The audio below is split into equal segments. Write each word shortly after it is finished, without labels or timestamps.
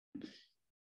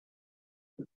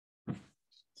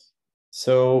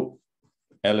So,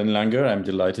 Ellen Langer, I'm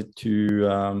delighted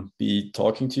to be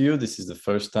talking to you. This is the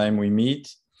first time we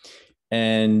meet.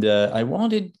 And I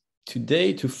wanted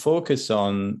today to focus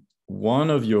on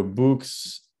one of your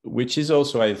books, which is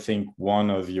also, I think, one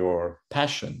of your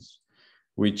passions,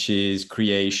 which is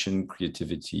creation,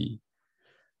 creativity,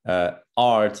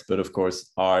 art, but of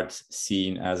course, art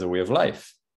seen as a way of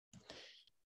life.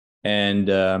 And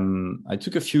I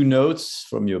took a few notes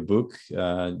from your book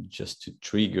just to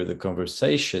trigger the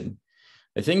conversation.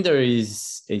 I think there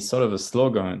is a sort of a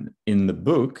slogan in the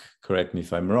book, correct me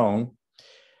if I'm wrong,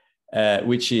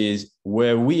 which is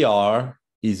where we are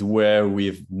is where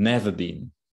we've never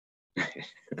been.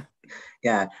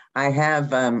 Yeah, I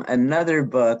have another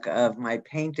book of my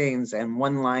paintings and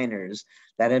one-liners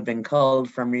that have been culled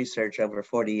from research over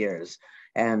 40 years.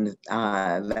 And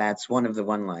that's one of the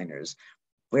one-liners,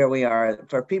 where we are,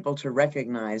 for people to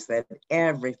recognize that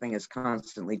everything is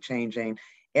constantly changing,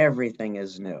 everything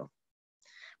is new,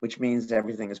 which means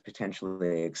everything is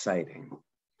potentially exciting.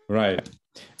 Right.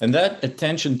 And that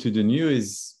attention to the new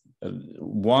is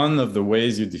one of the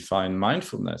ways you define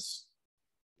mindfulness.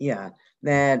 Yeah,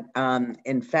 that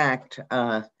in fact,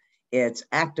 it's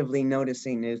actively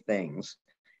noticing new things.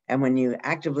 And when you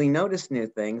actively notice new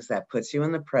things, that puts you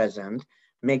in the present,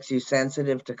 makes you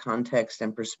sensitive to context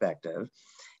and perspective,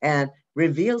 and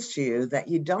reveals to you that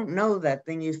you don't know that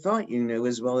thing you thought you knew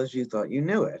as well as you thought you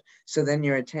knew it. So then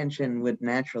your attention would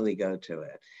naturally go to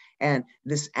it. And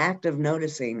this act of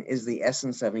noticing is the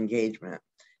essence of engagement.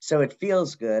 So it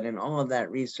feels good. And all of that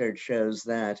research shows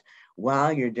that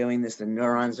while you're doing this, the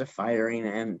neurons are firing,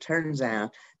 and it turns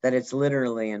out that it's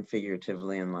literally and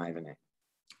figuratively enlivening.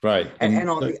 Right. And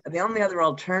the only other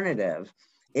alternative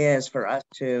is for us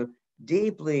to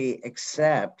deeply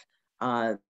accept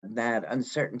that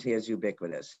uncertainty is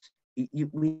ubiquitous.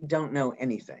 We don't know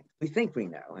anything. We think we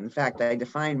know. In fact, I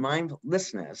define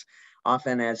mindlessness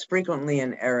often as frequently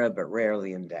in error, but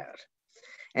rarely in doubt.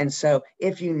 And so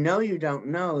if you know you don't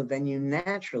know, then you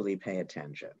naturally pay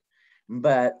attention.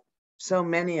 But so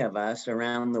many of us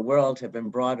around the world have been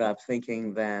brought up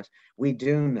thinking that we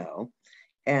do know.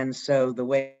 And so the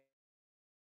way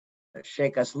to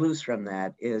shake us loose from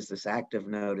that is this act of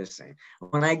noticing.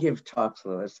 When I give talks,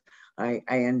 Louis, I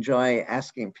enjoy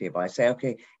asking people, I say,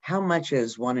 okay, how much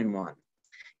is 1 and 1?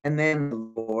 And then the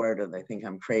Lord, or they think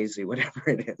I'm crazy, whatever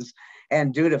it is.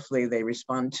 And dutifully, they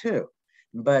respond 2.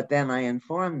 But then I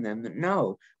inform them that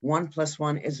no, 1 plus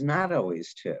 1 is not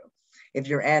always 2. If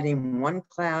you're adding 1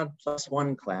 cloud plus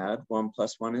 1 cloud, 1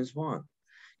 plus 1 is 1.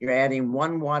 You're adding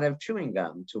 1 wad of chewing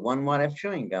gum to 1 wad of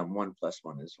chewing gum, 1 plus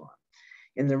 1 is 1.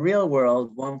 In the real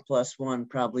world, 1 plus 1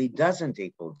 probably doesn't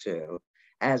equal 2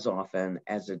 as often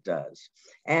as it does.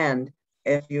 And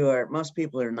if most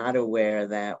people are not aware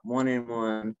that 1 and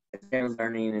 1, if they're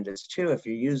learning it as 2, if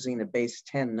you're using a base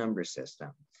 10 number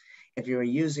system. If you're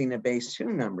using a base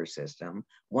 2 number system,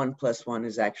 1 plus 1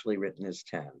 is actually written as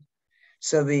 10.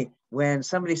 So when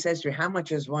somebody says to you, how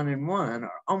much is 1 and 1,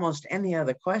 or almost any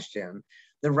other question,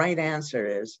 the right answer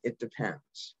is, it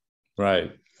depends.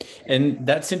 Right. And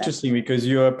that's interesting because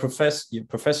you're a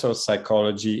professor of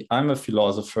psychology. I'm a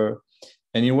philosopher.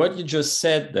 And in what you just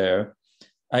said there,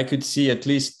 I could see at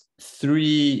least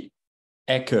 3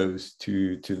 echoes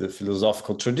to the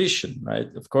philosophical tradition,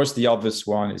 right? Of course, the obvious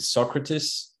one is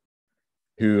Socrates,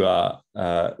 who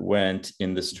went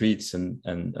in the streets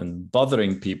and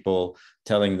bothering people,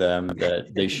 telling them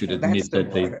that they should admit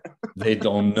that they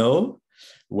don't know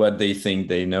what they think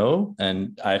they know.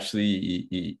 And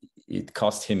actually, it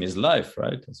cost him his life,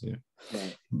 right?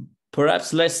 Right.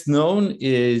 Perhaps less known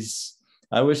is,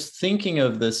 I was thinking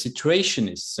of the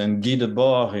Situationists and Guy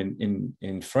Debord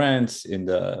in France in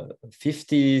the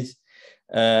 50s,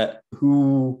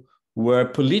 who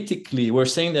were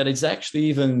saying that it's actually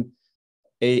even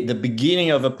the beginning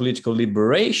of a political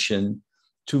liberation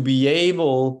to be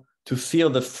able to feel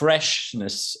the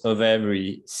freshness of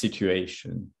every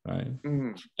situation, right?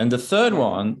 Mm-hmm. And the third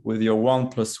one, with your 1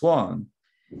 plus 1,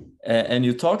 and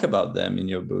you talk about them in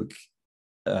your book,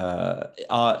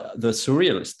 are the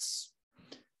surrealists,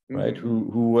 right? Mm-hmm.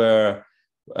 Who were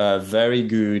very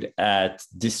good at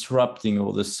disrupting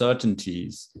all the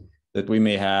certainties that we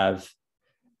may have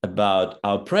about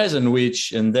our present,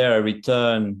 which, in their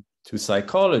return to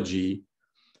psychology,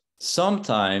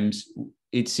 sometimes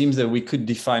it seems that we could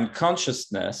define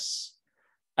consciousness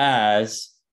as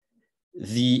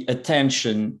the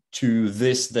attention to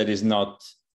this that is not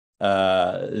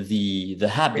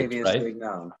the habit, previously right?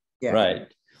 Known. Yeah.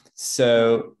 Right.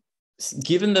 So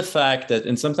given the fact that,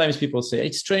 and sometimes people say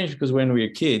it's strange because when we're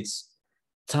kids,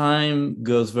 time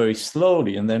goes very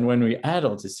slowly. And then when we're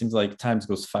adults, it seems like time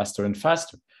goes faster and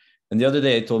faster. And the other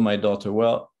day I told my daughter,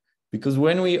 well, because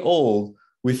when we old,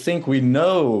 we think we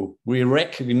know, we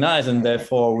recognize, and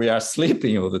therefore we are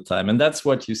sleeping all the time. And that's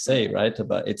what you say, right?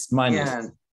 About it's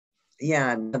mindless.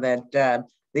 Yeah, that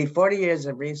the 40 years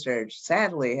of research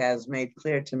sadly has made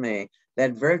clear to me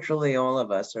that virtually all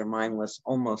of us are mindless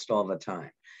almost all the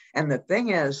time. And the thing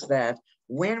is that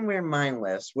when we're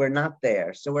mindless, we're not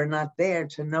there. So we're not there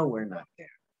to know we're not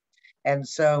there. And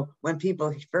so when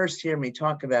people first hear me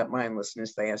talk about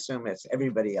mindlessness, they assume it's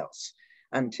everybody else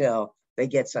until they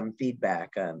get some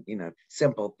feedback on,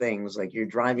 simple things like you're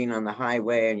driving on the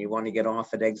highway and you want to get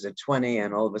off at exit 20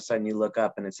 and all of a sudden you look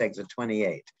up and it's exit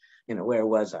 28. Where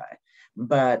was I?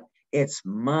 But it's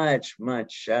much,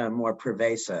 much more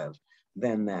pervasive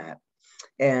than that.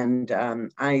 And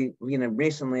I,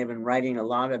 recently have been writing a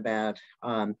lot about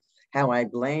how I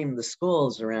blame the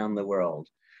schools around the world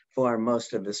for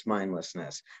most of this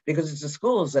mindlessness, because it's the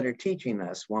schools that are teaching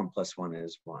us 1 + 1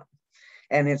 is 1.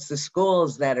 And it's the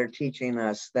schools that are teaching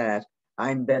us that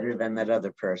I'm better than that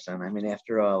other person. I mean,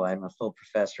 after all, I'm a full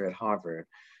professor at Harvard,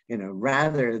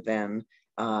 rather than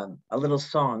a little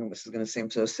song. This is going to seem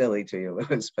so silly to you,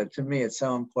 Louis, but to me, it's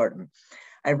so important.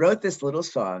 I wrote this little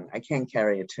song. I can't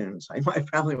carry a tune, so I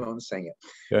probably won't sing it.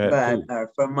 Go ahead,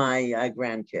 but for my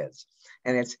grandkids.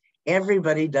 And it's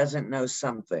everybody doesn't know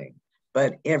something,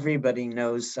 but everybody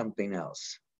knows something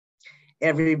else.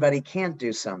 Everybody can't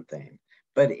do something,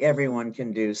 but everyone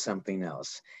can do something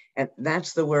else. And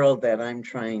that's the world that I'm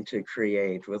trying to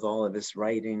create with all of this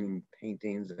writing,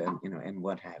 paintings, and and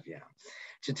what have you.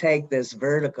 To take this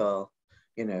vertical,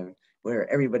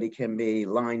 where everybody can be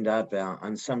lined up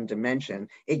on some dimension,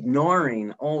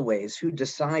 ignoring always who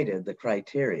decided the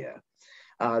criteria,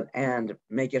 and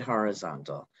make it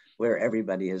horizontal, where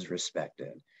everybody is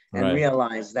respected. And right.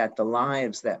 realize that the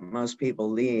lives that most people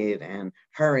lead and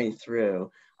hurry through,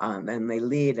 and they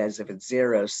lead as if it's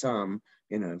zero sum.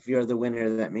 If you're the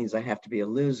winner, that means I have to be a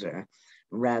loser,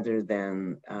 rather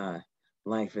than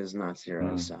life is not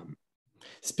zero sum.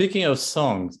 Speaking of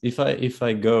songs, if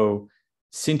I go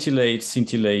scintillate,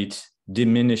 scintillate,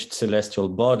 diminished celestial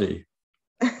body,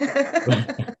 does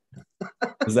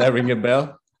that ring a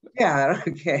bell? Yeah.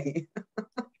 Okay.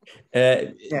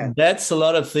 Yeah. That's a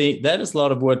lot of things. That is a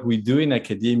lot of what we do in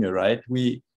academia, right?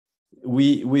 We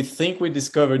think we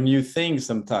discover new things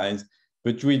sometimes,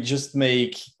 but we just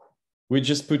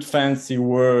put fancy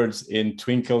words in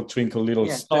Twinkle Twinkle Little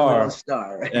Star. Little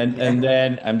star. And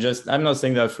then I'm not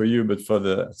saying that for you, but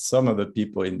for some of the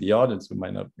people in the audience who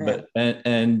might not. But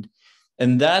and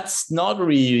that's not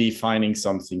really finding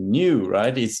something new,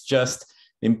 right? It's just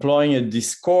employing a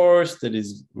discourse that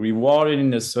is rewarded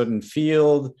in a certain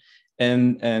field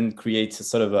and creates a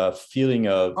sort of a feeling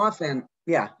of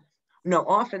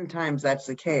oftentimes that's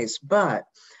the case. But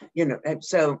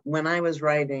so when I was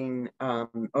writing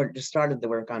or just started the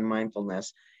work on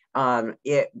mindfulness,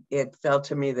 it felt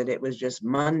to me that it was just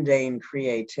mundane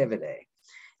creativity,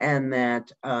 and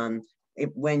that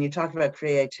when you talk about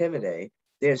creativity,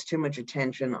 there's too much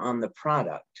attention on the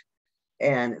product,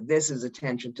 and this is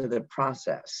attention to the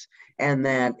process. And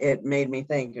that it made me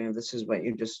think, this is what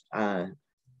you just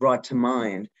brought to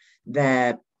mind,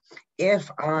 that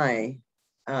if I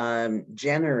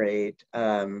generate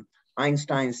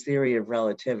Einstein's theory of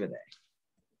relativity,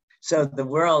 so the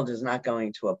world is not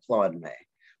going to applaud me,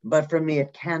 but for me,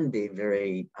 it can be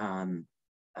very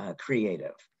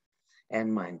creative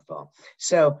and mindful.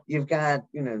 So you've got,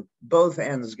 both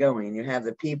ends going. You have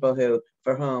the people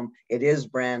for whom it is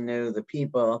brand new, the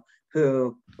people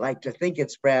who like to think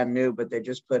it's brand new, but they're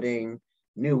just putting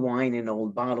new wine in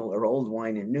old bottle or old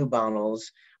wine in new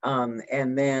bottles.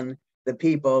 And then the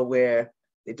people where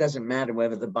it doesn't matter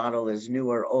whether the bottle is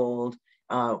new or old,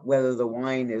 whether the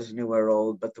wine is new or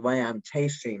old, but the way I'm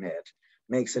tasting it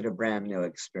makes it a brand new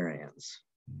experience.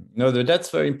 No, that's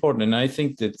very important. And I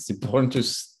think that it's important to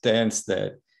stance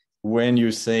that when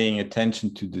you're saying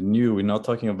attention to the new, we're not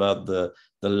talking about the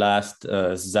last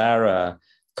Zara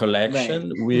collection.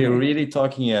 Right. We're really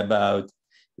talking about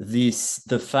the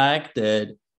fact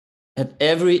that at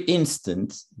every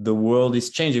instant, the world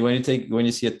is changing. When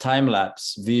you see a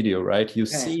time-lapse video, right, you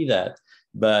see that.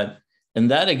 And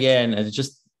that again,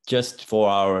 is just for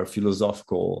our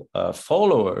philosophical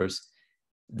followers,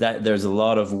 that there's a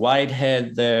lot of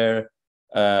Whitehead there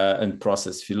and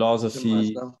process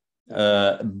philosophy.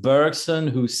 Bergson,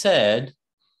 who said,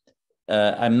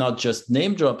 I'm not just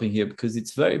name dropping here because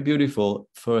it's very beautiful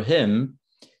for him,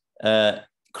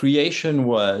 creation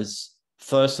was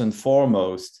first and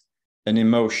foremost an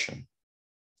emotion.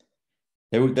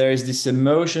 There is this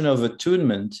emotion of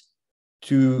attunement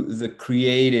to the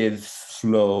creative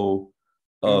flow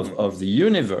of the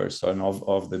universe and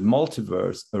of the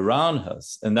multiverse around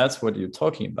us. And that's what you're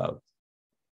talking about.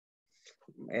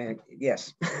 And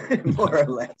yes, more or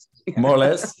less. More or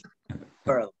less.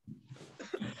 More or less.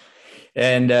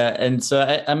 And so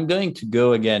I'm going to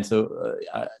go again. So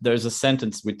there's a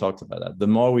sentence we talked about that. The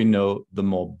more we know, the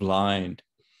more blind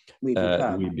we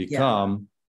become.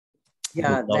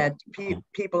 Yeah, that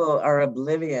people are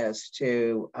oblivious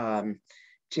to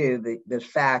the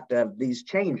fact of these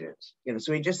changes. You know,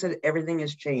 so we just said everything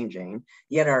is changing,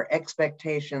 yet our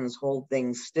expectations hold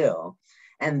things still.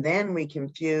 And then we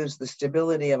confuse the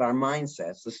stability of our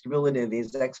mindsets, the stability of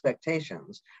these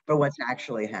expectations for what's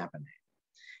actually happening.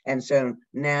 And so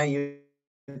now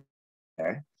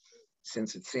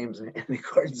since it seems in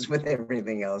accordance with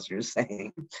everything else you're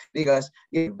saying, because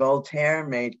Voltaire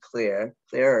made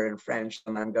clearer in French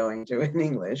than I'm going to in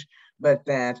English, but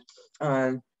that,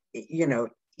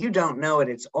 you don't know it,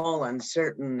 it's all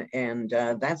uncertain, and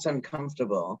that's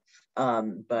uncomfortable,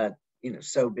 but,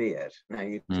 so be it. Now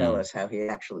you tell us how he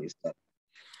actually said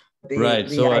it. Right,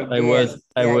 so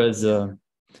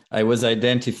I was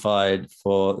identified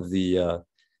for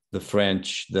the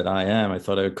French that I am. I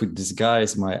thought I could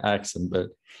disguise my accent, but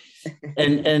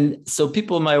and so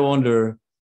people might wonder,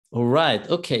 all right,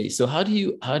 okay, so how do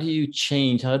you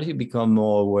change? How do you become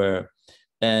more aware?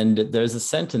 And there's a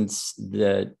sentence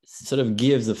that sort of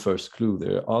gives the first clue.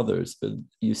 There are others, but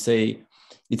you say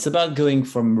it's about going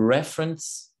from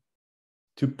reference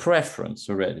to preference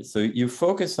already. So you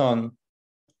focus on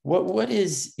what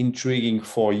is intriguing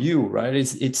for you, right?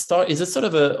 Is it sort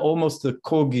of almost a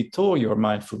cogito, your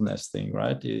mindfulness thing,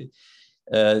 right?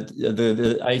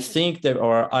 I think that,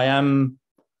 or I am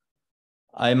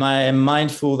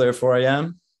mindful, therefore I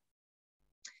am.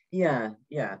 Yeah.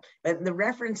 But the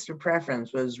reference to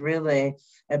preference was really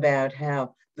about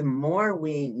how the more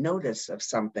we notice of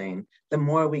something, the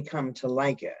more we come to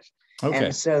like it. Okay.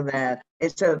 And so that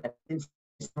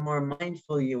the more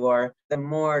mindful you are, the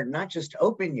more not just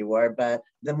open you are, but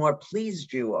the more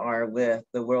pleased you are with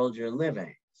the world you're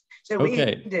living. So we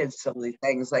did silly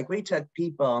things, like we took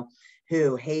people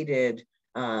who hated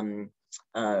heavy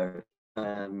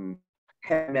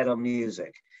metal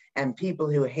music, and people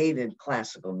who hated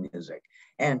classical music,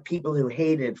 and people who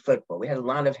hated football. We had a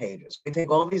lot of haters. We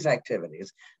take all these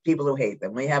activities, people who hate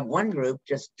them. We have one group,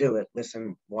 just do it,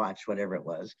 listen, watch, whatever it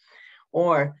was.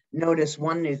 Or notice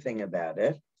one new thing about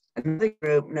it. Another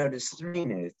group noticed 3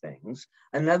 new things.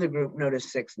 Another group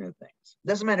noticed 6 new things.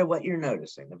 Doesn't matter what you're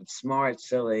noticing, if it's smart,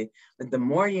 silly, but the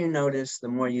more you notice, the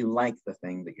more you like the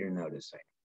thing that you're noticing.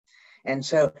 And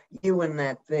so you and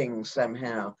that thing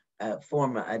somehow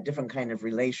form a different kind of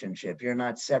relationship. You're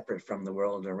not separate from the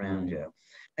world around you.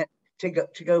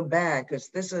 To go back, because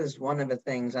this is one of the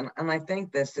things, and I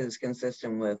think this is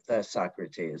consistent with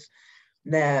Socrates,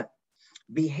 that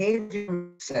behavior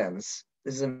makes sense.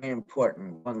 This is a very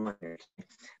important one-liner.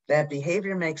 That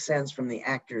behavior makes sense from the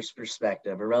actor's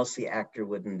perspective, or else the actor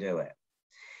wouldn't do it.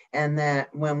 And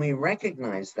that when we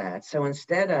recognize that, so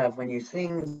instead of when you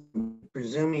think,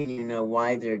 presuming you know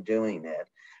why they're doing it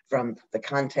from the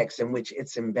context in which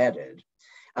it's embedded,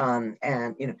 and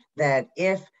that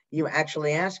if you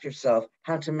actually ask yourself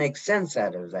how to make sense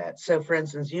out of that. So for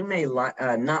instance, you may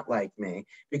not like me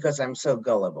because I'm so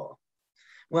gullible.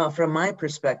 Well, from my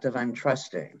perspective, I'm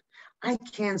trusting. I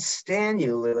can't stand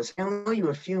you, Lewis. I know you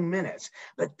a few minutes,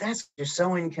 but you're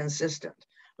so inconsistent.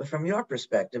 But from your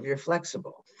perspective, you're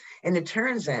flexible. And it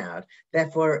turns out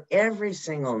that for every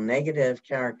single negative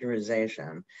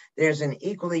characterization, there's an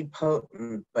equally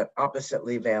potent but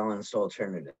oppositely balanced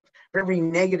alternative. For every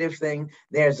negative thing,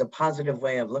 there's a positive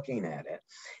way of looking at it.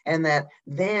 And that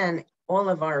then all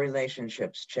of our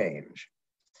relationships change.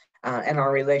 And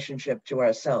our relationship to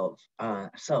ourselves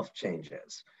self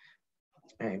changes.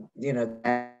 And,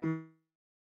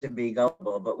 to be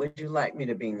gullible, but would you like me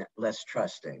to be less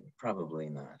trusting? Probably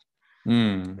not.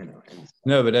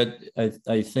 No, but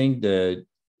I think that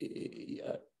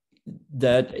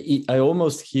I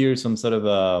almost hear some sort of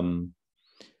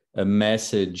a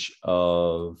message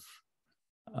of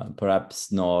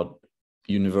perhaps not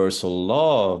universal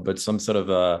law, but some sort of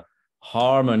a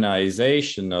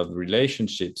harmonization of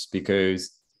relationships, because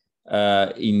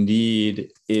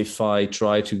indeed, if I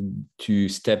try to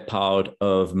step out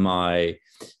of my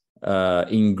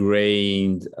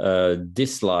ingrained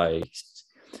dislikes,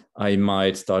 I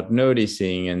might start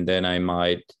noticing, and then I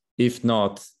might, if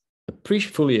not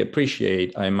fully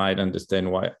appreciate, I might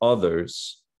understand why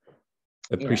others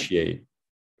appreciate.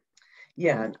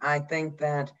 Yeah, and I think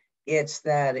that it's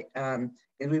that, and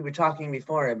we were talking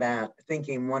before about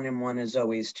thinking 1 and 1 is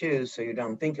always 2, so you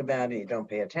don't think about it, you don't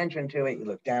pay attention to it, you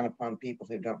look down upon people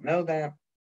who don't know that.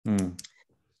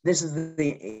 this is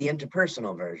the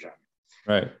interpersonal version.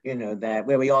 Right. That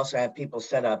where we also have people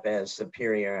set up as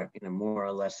superior, more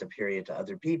or less superior to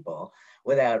other people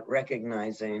without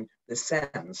recognizing the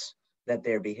sense that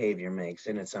their behavior makes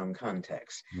in its own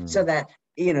context. So that,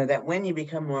 that when you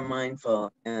become more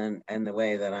mindful and the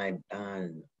way that I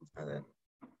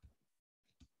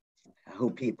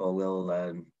hope people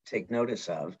will take notice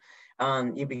of,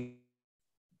 you be,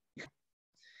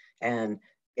 and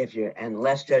if you're, and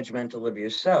less judgmental of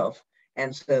yourself.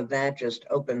 And so that just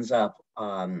opens up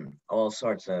all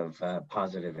sorts of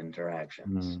positive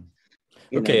interactions.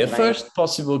 Okay, a first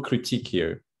possible critique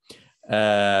here,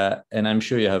 and I'm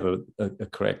sure you have a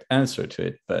correct answer to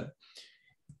it, but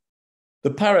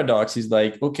the paradox is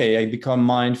like, okay, I become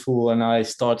mindful and I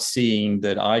start seeing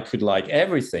that I could like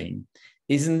everything.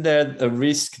 Isn't there a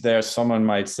risk there, someone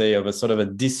might say, of a sort of a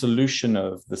dissolution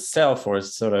of the self, or a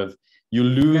sort of you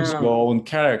lose your own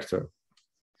character?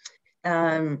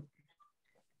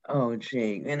 Oh,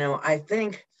 gee, I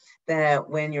think that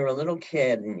when you're a little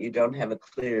kid and you don't have a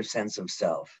clear sense of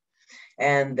self,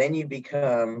 and then you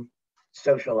become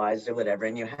socialized or whatever,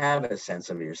 and you have a sense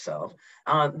of yourself,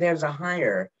 there's a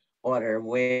higher order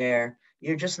where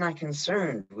you're just not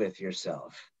concerned with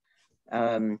yourself.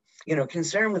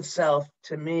 Concern with self,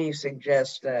 to me,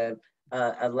 suggests a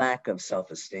lack of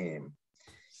self-esteem.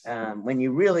 When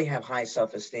you really have high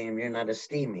self-esteem, you're not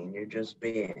esteeming, you're just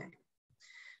being.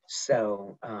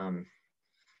 So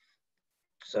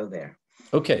there.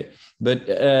 Okay,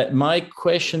 but my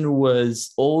question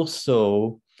was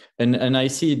also, and I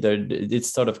see that it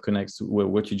sort of connects with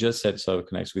what you just said, sort of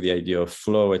connects with the idea of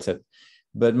flow, etc.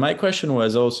 But my question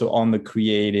was also on the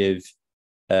creative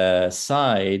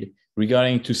side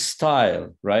regarding to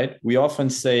style, right? We often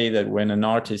say that when an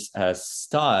artist has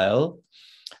style,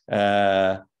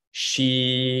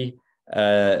 she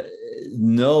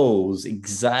knows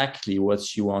exactly what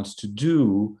she wants to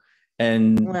do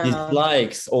and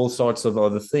dislikes all sorts of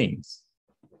other things.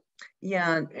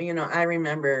 Yeah, I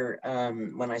remember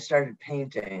when I started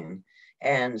painting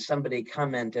and somebody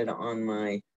commented on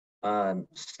my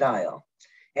style.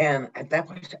 And at that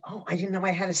point, I said, oh, I didn't know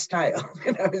I had a style.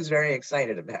 And I was very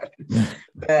excited about it.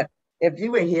 But if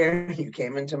you were here, you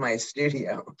came into my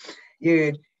studio,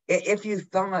 if you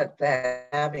thought that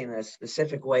having a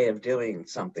specific way of doing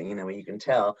something, where you can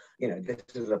tell, this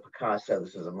is a Picasso,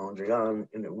 this is a Mondrian,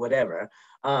 whatever,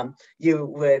 you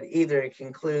would either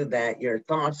conclude that your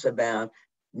thoughts about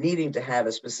needing to have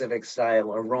a specific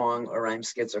style are wrong, or I'm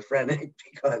schizophrenic,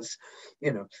 because,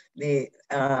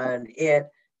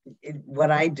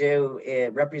 what I do,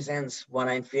 it represents what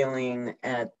I'm feeling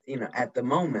at the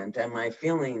moment, and my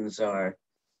feelings are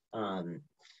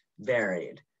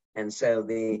varied. And so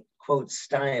the quote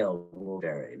style will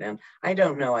vary. And I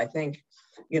don't know, I think,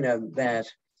 that,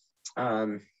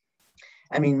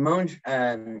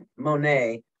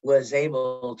 Monet was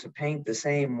able to paint the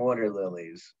same water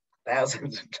lilies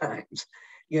thousands of times,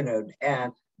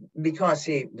 and because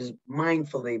he was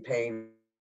mindfully paying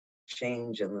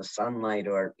change in the sunlight,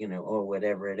 or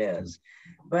whatever it is.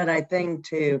 But I think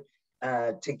to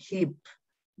keep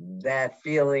that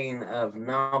feeling of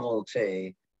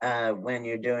novelty when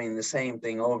you're doing the same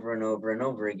thing over and over and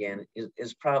over again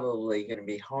is probably going to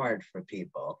be hard for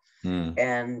people.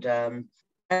 And I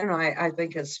don't know, I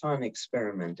think it's fun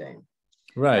experimenting.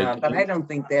 Right. But I don't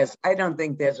think there's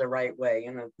a right way.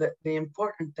 The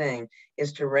important thing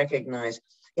is to recognize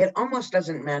it almost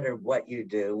doesn't matter what you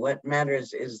do. What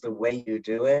matters is the way you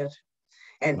do it.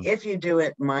 And if you do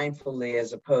it mindfully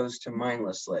as opposed to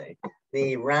mindlessly,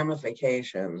 the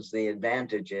ramifications, the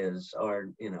advantages are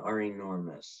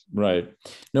enormous. Right.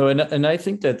 No, and I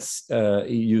think that's,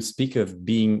 you speak of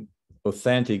being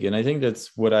authentic, and I think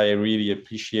that's what I really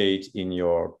appreciate in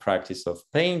your practice of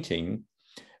painting.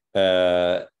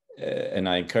 And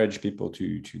I encourage people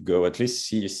to go at least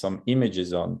see some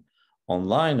images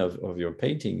online of your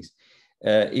paintings,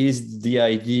 is the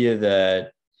idea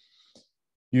that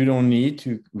you don't need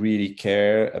to really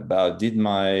care about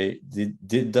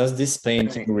does this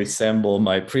painting resemble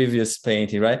my previous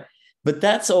painting, right? But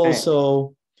that's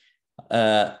also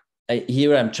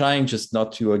here I'm trying just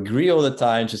not to agree all the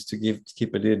time, just to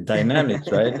keep a little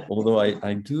dynamics, right? Although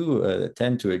I do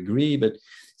tend to agree, but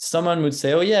someone would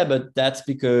say, oh yeah, but that's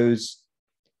because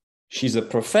she's a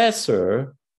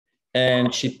professor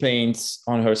and she paints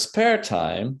on her spare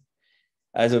time,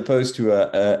 as opposed to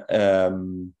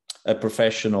a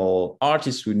professional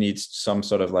artist who needs some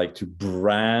sort of like to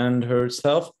brand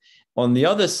herself. On the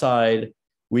other side,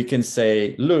 we can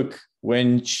say, look,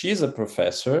 when she's a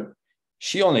professor,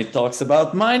 she only talks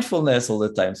about mindfulness all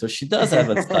the time. So she does have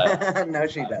a style. No,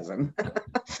 she doesn't.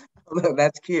 Although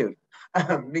that's cute.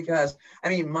 Because, I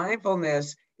mean,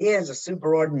 mindfulness is a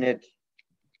superordinate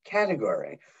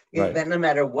category. Right. That no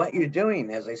matter what you're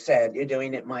doing, as I said, you're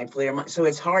doing it mindfully, so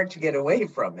it's hard to get away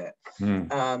from it.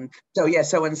 So yeah,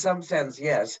 so in some sense,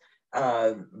 yes,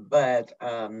 but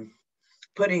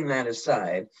putting that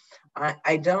aside,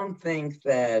 I don't think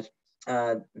that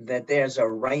that there's a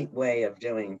right way of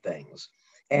doing things.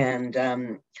 And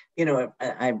you know,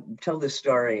 I tell this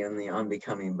story in the On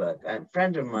Becoming book. A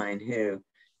friend of mine who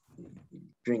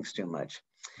drinks too much.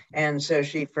 And so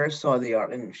she first saw the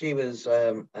art, and she was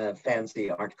a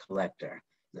fancy art collector,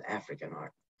 African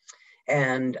art.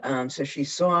 And so she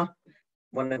saw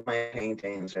one of my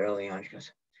paintings early on. She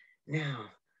goes, now,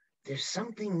 there's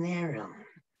something there, Ellen.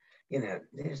 You know,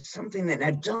 there's something that,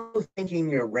 I don't thinking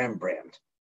you're Rembrandt.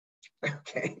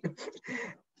 Okay.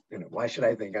 You know, why should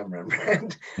I think I'm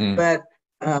Rembrandt? But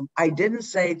I didn't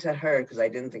say to her, because I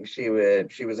didn't think she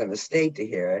was in a state to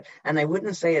hear it. And I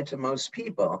wouldn't say it to most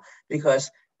people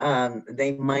because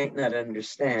they might not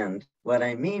understand what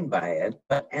I mean by it.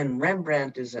 And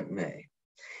Rembrandt isn't me.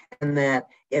 And that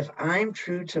if I'm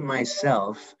true to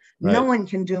myself, no one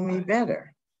can do me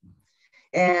better.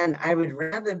 And I would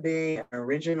rather be an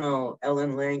original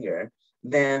Ellen Langer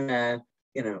than,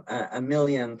 you know, a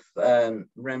millionth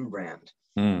Rembrandt.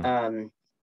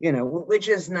 You know, which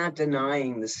is not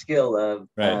denying the skill of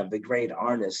the great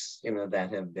artists, you know,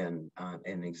 that have been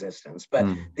in existence. But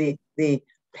the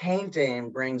painting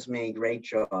brings me great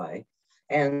joy.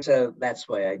 And so that's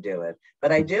why I do it.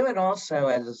 But I do it also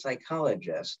as a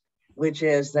psychologist, which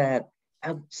is that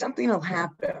something will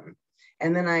happen.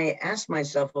 And then I ask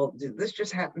myself, well, did this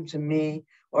just happen to me?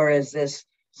 Or is this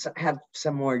have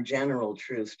some more general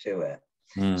truth to it?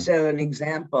 So an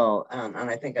example, and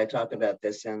I think I talk about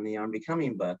this in the On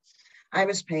Becoming book, I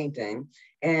was painting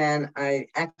and I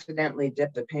accidentally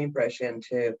dipped the paintbrush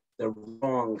into the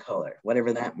wrong color,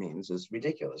 whatever that means is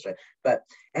ridiculous, right?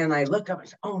 And I look up and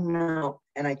say, oh no,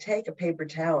 and I take a paper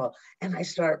towel and I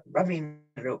start rubbing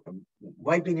it,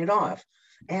 wiping it off.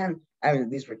 And I mean,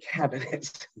 these were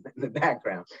cabinets in the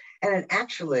background. And it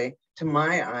actually, to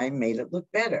my eye, made it look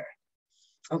better.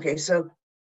 Okay, so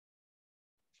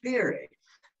theory,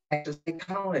 back to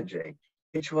psychology,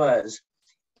 which was,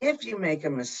 if you make a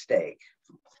mistake,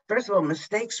 first of all,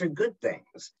 mistakes are good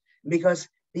things, because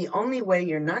the only way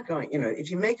you're not going, you know,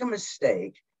 if you make a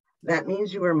mistake, that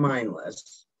means you were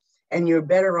mindless, and you're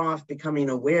better off becoming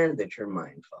aware that you're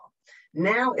mindful.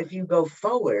 Now, if you go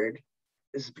forward,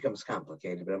 this becomes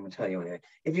complicated, but I'm going to tell you anyway.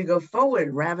 If you go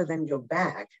forward rather than go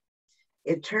back,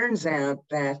 it turns out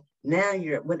that now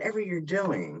you're, whatever you're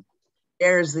doing,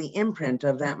 there's the imprint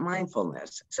of that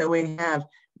mindfulness. So we have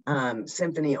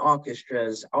symphony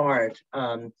orchestras, art,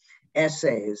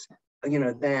 essays, you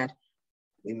know, that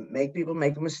we make people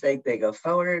make a mistake, they go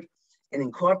forward and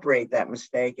incorporate that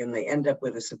mistake, and they end up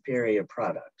with a superior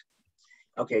product.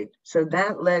 Okay, so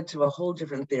that led to a whole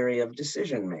different theory of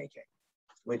decision making,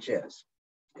 which is,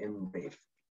 in brief.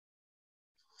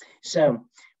 So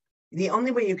the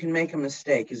only way you can make a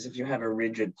mistake is if you have a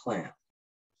rigid plan,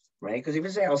 right? Because if you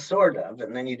say, oh, sort of,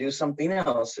 and then you do something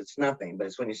else, it's nothing. But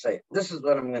it's when you say, this is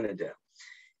what I'm going to do.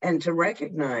 And to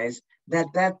recognize that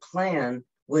that plan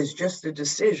was just a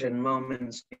decision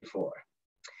moments before.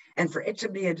 And for it to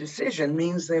be a decision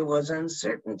means there was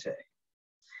uncertainty.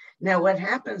 Now, what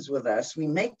happens with us, we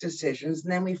make decisions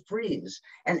and then we freeze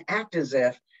and act as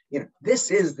if, you know,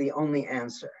 this is the only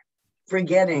answer,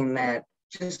 forgetting that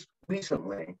just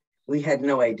recently we had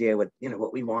no idea what, you know,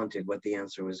 what we wanted, what the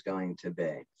answer was going to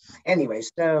be. Anyway,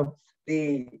 so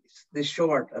the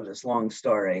short of this long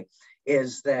story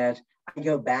is that I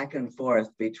go back and forth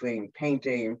between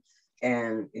painting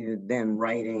and then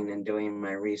writing and doing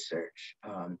my research.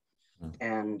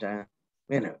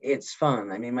 You know, it's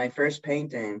fun. I mean, my first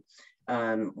painting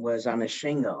was on a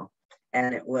shingle,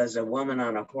 and it was a woman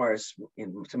on a horse,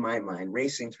 to my mind,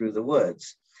 racing through the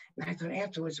woods. And I thought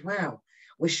afterwards, wow,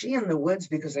 was she in the woods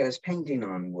because I was painting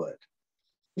on wood?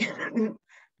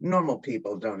 Normal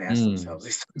people don't ask themselves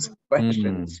these sorts of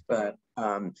questions, but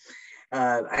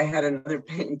I had another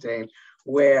painting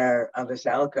where this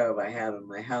alcove I have in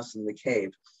my house in the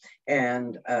Cape,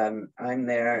 and I'm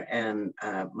there, and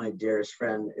my dearest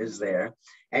friend is there,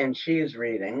 and she's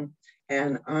reading,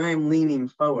 and I'm leaning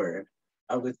forward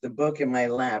with the book in my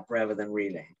lap rather than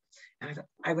reading. And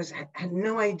I had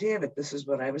no idea that this is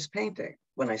what I was painting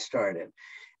when I started.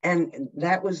 And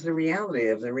that was the reality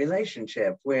of the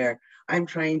relationship, where I'm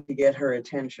trying to get her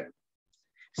attention.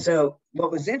 So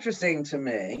what was interesting to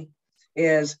me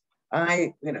is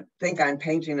I, you know, think I'm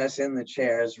painting us in the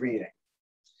chairs reading.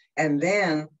 And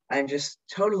then I'm just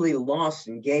totally lost,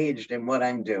 engaged in what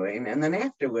I'm doing. And then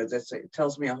afterwards, it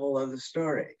tells me a whole other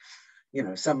story.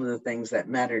 some of the things that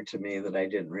mattered to me that I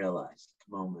didn't realize at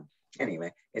the moment.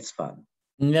 Anyway, it's fun.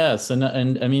 Yes, and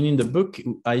I mean, in the book,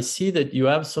 I see that you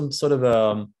have some sort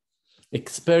of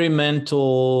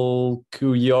experimental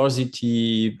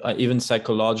curiosity, even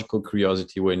psychological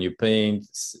curiosity when you paint.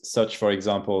 Such, for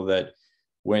example, that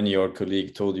when your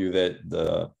colleague told you that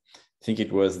I think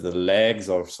it was the legs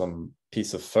of some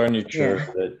piece of furniture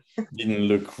that didn't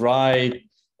look right,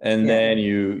 and then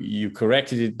you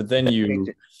corrected it, but then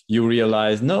you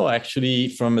realize, no, actually,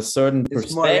 from a certain it's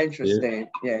perspective, more interesting.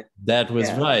 That was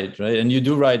right? And you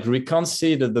do right.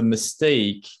 Reconsider the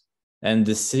mistake and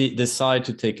decide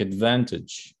to take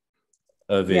advantage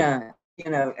of it.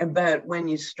 But when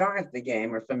you start the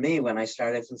game, or for me, when I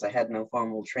started, since I had no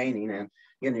formal training, and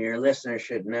your listener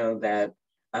should know that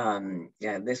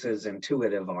this is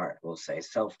intuitive art, we'll say,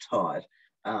 self-taught,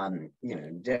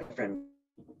 different,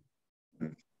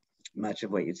 much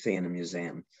of what you'd see in a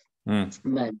museum.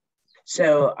 But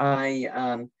so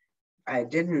I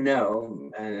didn't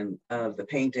know of the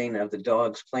painting of the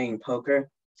dogs playing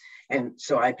poker, and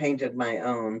so I painted my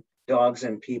own dogs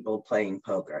and people playing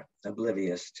poker,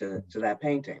 oblivious to that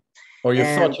painting. Or you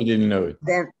thought you didn't know it?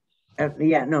 Then,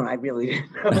 no, I really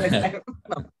didn't know it.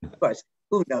 Well, of course,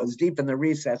 who knows? Deep in the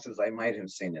recesses, I might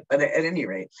have seen it. But at any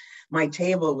rate, my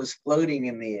table was floating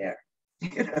in the air,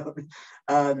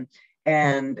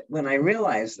 and when I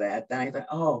realized that, then I thought,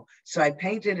 oh, so I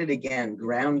painted it again,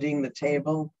 grounding the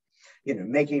table,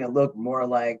 making it look more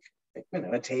like,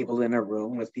 a table in a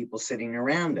room with people sitting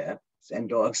around it and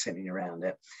dogs sitting around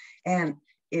it. And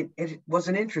it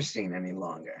wasn't interesting any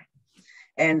longer.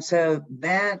 And so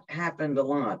that happened a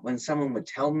lot when someone would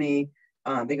tell me,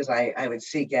 because I would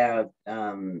seek out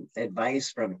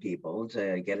advice from people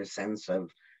to get a sense of,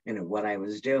 what I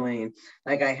was doing.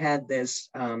 Like I had this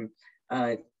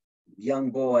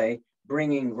young boy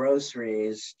bringing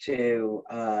groceries to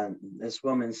this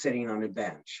woman sitting on a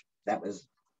bench. That was,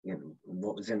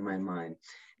 what was in my mind.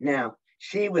 Now,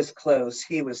 she was close,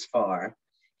 he was far.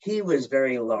 He was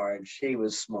very large, she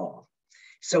was small.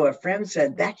 So a friend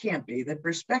said, that can't be, the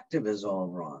perspective is all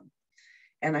wrong.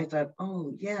 And I thought,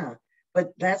 oh yeah,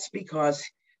 but that's because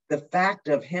the fact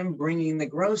of him bringing the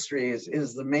groceries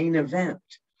is the main event.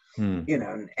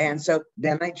 And so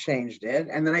then I changed it,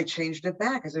 and then I changed it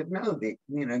back. I said, no,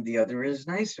 the other is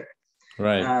nicer.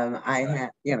 Right.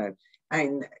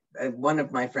 One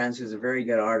of my friends who's a very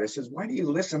good artist says, why do you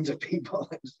listen to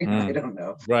people? I don't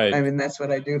know. Right. I mean, that's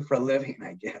what I do for a living,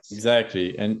 I guess.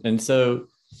 Exactly. And so,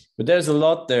 but there's a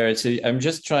lot there. So I'm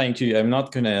just trying to, I'm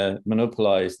not going to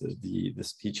monopolize the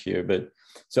speech here, but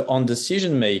so on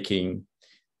decision making,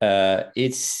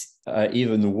 it's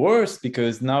even worse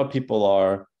because now people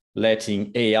are letting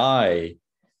AI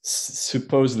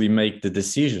supposedly make the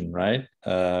decision, right?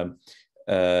 And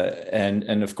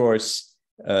of course,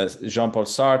 Jean-Paul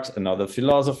Sartre, another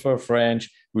philosopher, French,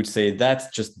 would say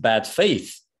that's just bad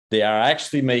faith. They are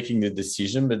actually making the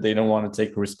decision, but they don't want to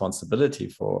take responsibility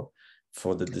for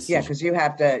the decision. Yeah, because you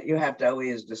have to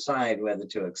always decide whether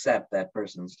to accept that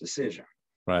person's decision.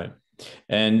 Right.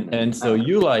 And so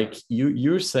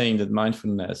you're saying that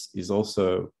mindfulness is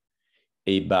also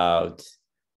about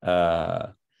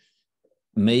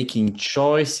making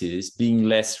choices, being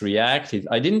less reactive.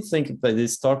 I didn't think that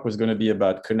this talk was going to be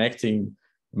about connecting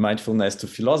mindfulness to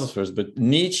philosophers, but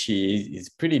Nietzsche is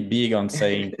pretty big on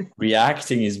saying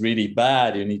reacting is really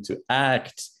bad. You need to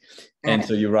act. And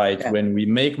so you're right. Yeah. When we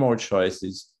make more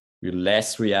choices, we're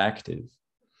less reactive.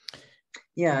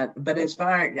 Yeah, but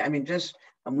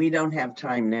we don't have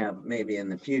time now, maybe in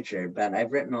the future, but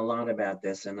I've written a lot about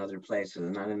this in other places,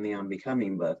 not in the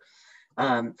Unbecoming book.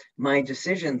 My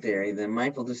decision theory, the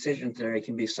mindful decision theory,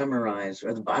 can be summarized,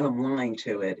 or the bottom line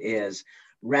to it is,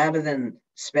 rather than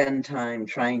spend time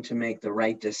trying to make the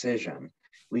right decision,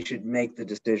 we should make the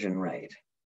decision right.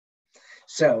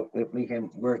 So if we can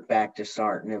work back to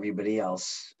Sartre and everybody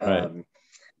else. Right.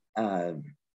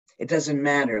 It doesn't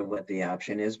matter what the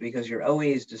option is because you're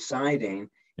always deciding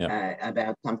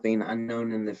about something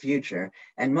unknown in the future.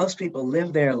 And most people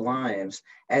live their lives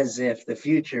as if the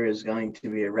future is going to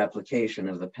be a replication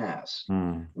of the past,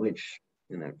 which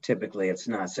typically it's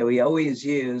not. So we always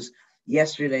use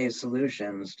yesterday's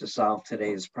solutions to solve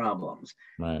today's problems.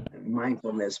 Right.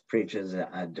 Mindfulness preaches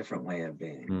a different way of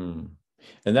being.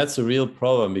 And that's a real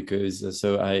problem because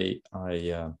I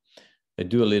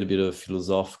do a little bit of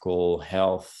philosophical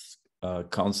health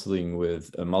counseling with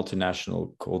a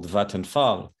multinational called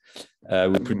Vattenfall,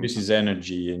 who produces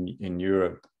energy in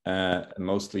Europe,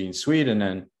 mostly in Sweden,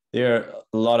 and there are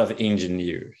a lot of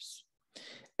engineers,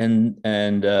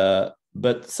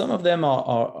 but some of them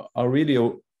are really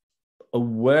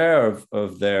aware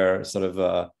of their sort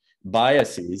of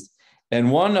biases,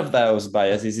 And one of those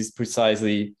biases is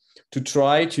precisely to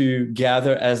try to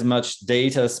gather as much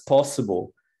data as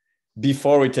possible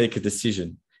before we take a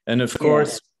decision. And of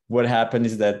course, what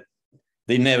happens is that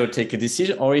they never take a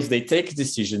decision, or if they take a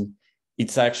decision,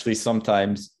 it's actually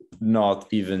sometimes not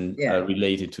even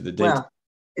related to the data. Well,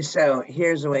 so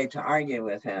here's a way to argue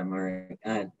with him, or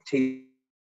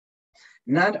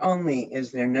not only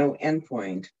is there no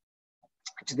endpoint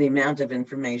to the amount of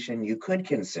information you could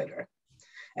consider,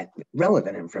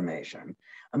 relevant information,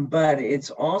 but it's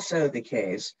also the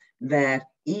case that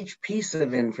each piece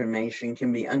of information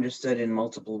can be understood in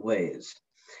multiple ways.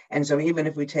 And so even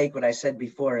if we take what I said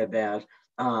before about,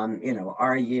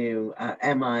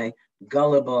 am I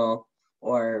gullible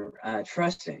or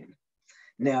trusting?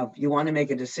 Now, if you want to make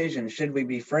a decision, should we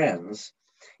be friends?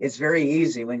 It's very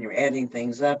easy when you're adding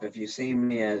things up. If you see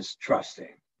me as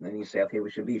trusting, then you say, okay,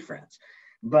 we should be friends.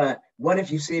 But what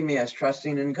if you see me as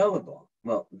trusting and gullible?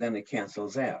 Well, then it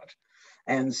cancels out.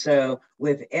 And so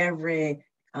with every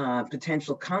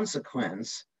potential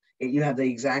consequence, you have the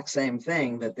exact same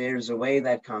thing, that there's a way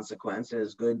that consequence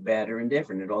is good, bad, or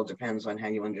indifferent. It all depends on how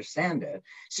you understand it.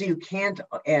 So you can't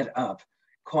add up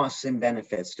costs and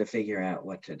benefits to figure out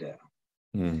what to do.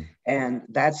 And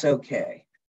that's okay.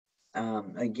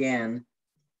 Again,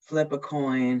 flip a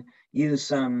coin, use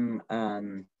some, I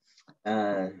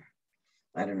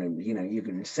don't know, you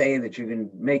can say that you can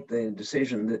make the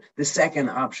decision, the second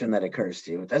option that occurs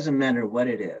to you. It doesn't matter what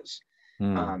it is.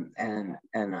 And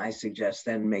I suggest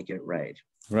then make it right.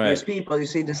 There's people, you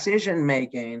see, decision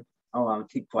making. Oh, I'll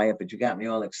keep quiet, but you got me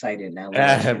all excited now.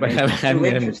 I'm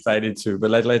excited too,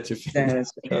 but I'd let you finish.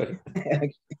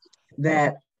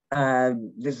 That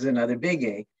this is another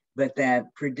biggie, but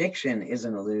that prediction is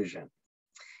an illusion.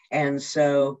 And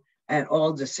so, and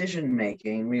all decision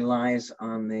making relies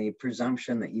on the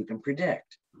presumption that you can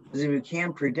predict. Because if you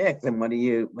can't predict, then what are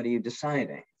you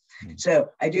deciding? So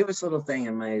I do this little thing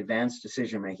in my advanced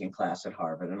decision-making class at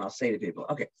Harvard, and I'll say to people,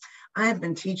 okay, I've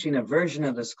been teaching a version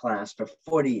of this class for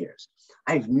 40 years.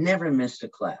 I've never missed a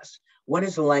class. What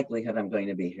is the likelihood I'm going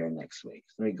to be here next week?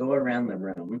 So we go around the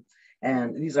room,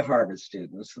 and these are Harvard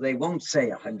students, so they won't say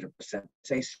 100%,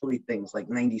 say silly things like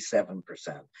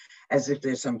 97%, as if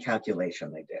there's some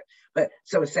calculation they did. But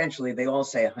so essentially they all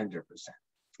say 100%.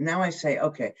 Now I say,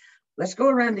 okay, let's go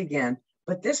around again.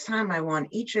 But this time I want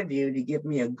each of you to give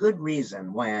me a good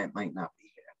reason why I might not be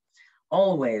here.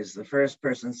 Always the first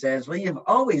person says, well, you've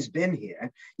always been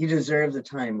here. You deserve the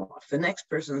time off. The next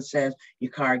person says,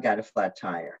 your car got a flat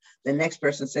tire. The next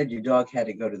person said, your dog had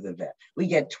to go to the vet. We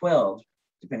get 12,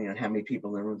 depending on how many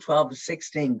people in the room, 12 to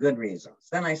 16 good reasons.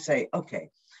 Then I say, okay,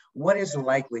 what is the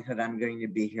likelihood I'm going to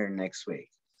be here next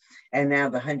week? And now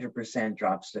the 100%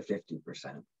 drops to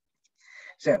 50%.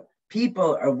 So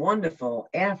people are wonderful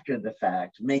after the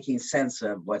fact, making sense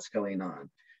of what's going on.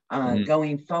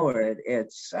 Going forward,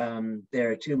 it's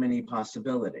there are too many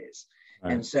possibilities.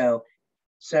 Right. And so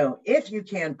if you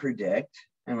can predict,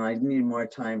 and I need more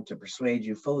time to persuade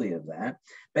you fully of that,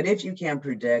 but if you can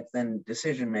predict, then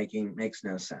decision-making makes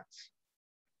no sense.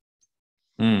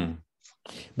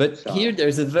 But so, here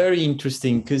there's a very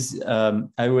interesting, because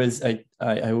I was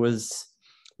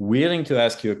willing to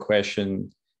ask you a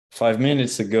question 5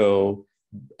 minutes ago,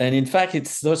 and in fact,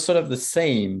 it's sort of the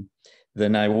same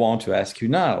than I want to ask you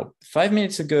now. 5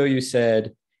 minutes ago, you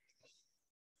said,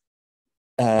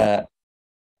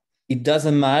 it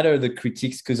doesn't matter the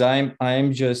critiques, because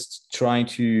I'm just trying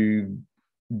to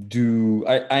do,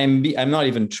 I'm not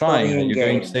even trying. You're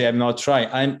going to say I'm not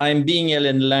trying. I'm being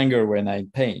Ellen Langer when I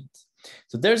paint.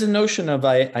 So there's a notion of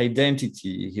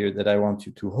identity here that I want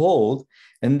you to hold.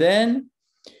 And then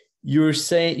you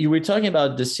were talking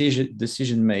about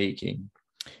decision making.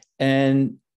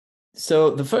 And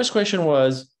so the first question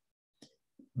was,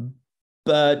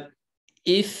 but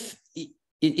if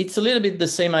it's a little bit the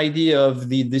same idea of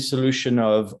the dissolution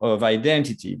of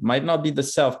identity, it might not be the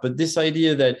self, but this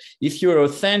idea that if you're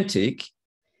authentic,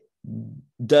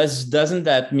 doesn't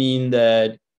that mean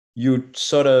that you're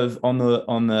sort of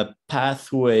on a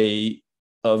pathway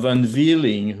of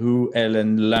unveiling who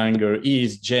Ellen Langer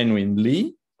is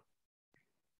genuinely?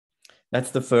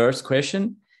 That's the first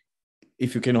question.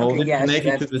 If you can hold it, yes, connect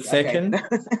it to the second.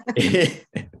 Okay.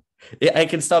 I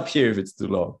can stop here if it's too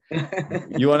long.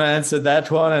 You want to answer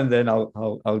that one, and then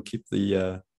I'll keep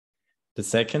the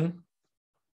second.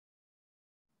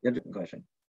 Your question.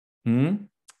 Okay.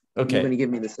 You're going to give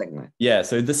me the second one. Yeah.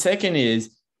 So the second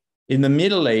is, in the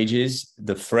Middle Ages,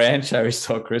 the French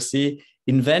aristocracy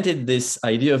invented this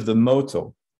idea of the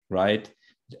motto, right?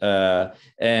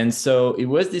 And so it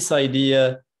was this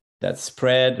idea that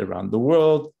spread around the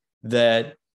world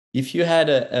that if you had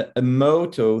a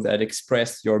motto that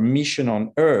expressed your mission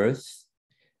on Earth,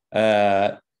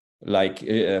 for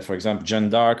example, Jeanne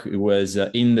d'Arc was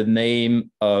in the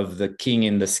name of the king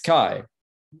in the sky,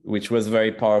 which was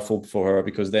very powerful for her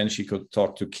because then she could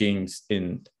talk to kings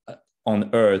on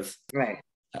Earth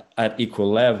at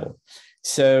equal level.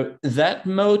 So that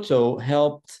motto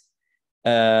helped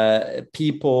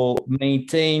people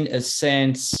maintain a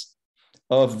sense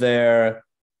of their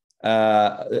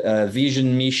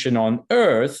vision mission on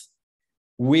Earth,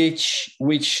 which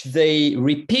they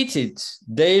repeated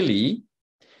daily,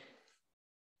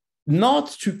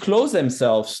 not to close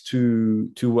themselves to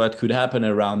what could happen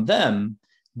around them,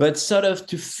 but sort of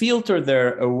to filter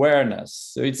their awareness.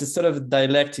 So it's a sort of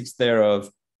dialectics there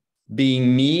of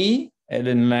being me,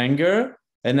 Ellen Langer,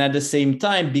 and at the same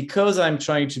time, because I'm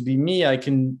trying to be me, I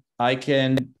can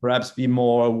perhaps be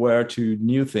more aware to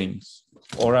new things.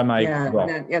 Or am I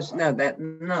wrong?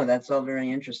 That's all very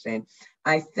interesting.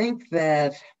 I think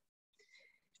that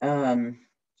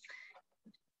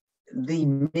the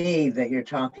me that you're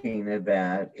talking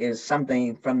about is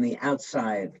something from the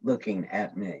outside looking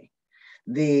at me.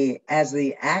 As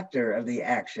the actor of the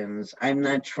actions, I'm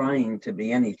not trying to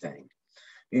be anything.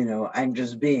 I'm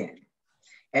just being.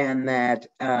 And that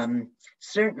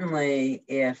certainly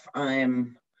if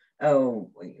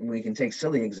we can take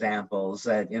silly examples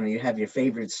that, you have your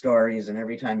favorite stories, and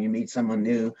every time you meet someone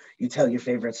new, you tell your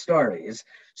favorite stories.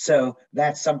 So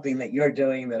that's something that you're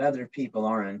doing that other people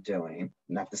aren't doing,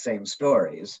 not the same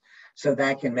stories. So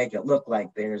that can make it look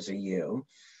like there's a you.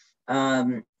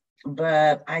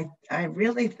 But I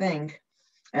really think,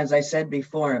 as I said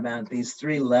before, about these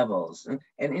three levels,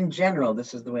 and in general,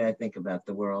 this is the way I think about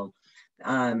the world.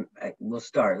 We'll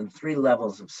start with 3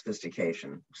 levels of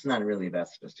sophistication. It's not really about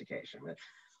sophistication, but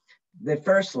the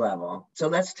first level. So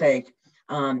let's take,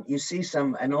 you see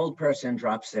an old person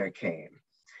drops their cane.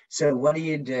 So what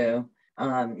do?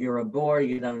 You're a bore,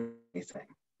 you don't do anything.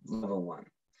 Level 1.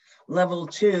 Level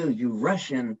 2, you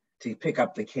rush in to pick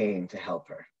up the cane to help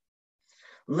her.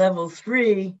 Level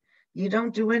 3, you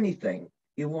don't do anything.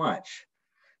 You watch,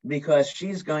 because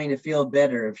she's going to feel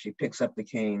better if she picks up the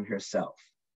cane herself.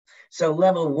 So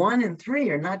level 1 and 3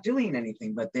 are not doing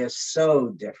anything, but they're so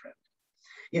different.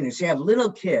 So you have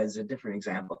little kids, a different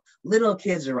example. Little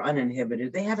kids are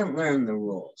uninhibited. They haven't learned the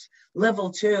rules.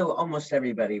 Level 2, almost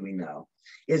everybody we know,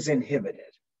 is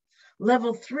inhibited.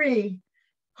 Level 3,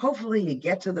 hopefully you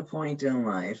get to the point in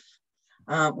life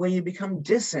where you become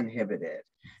disinhibited.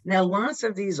 Now, lots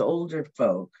of these older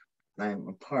folk, I'm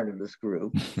a part of this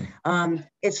group,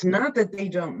 it's not that they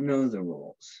don't know the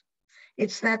rules.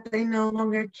 It's that they no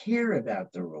longer care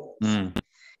about the rules.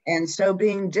 And so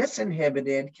being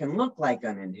disinhibited can look like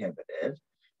uninhibited,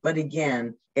 but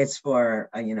again, it's for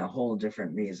a whole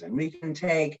different reason. We can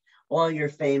take all your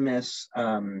famous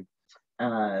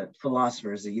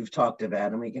philosophers that you've talked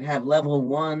about, and we can have level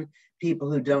 1,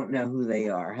 people who don't know who they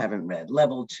are, haven't read.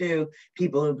 Level 2,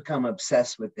 people who become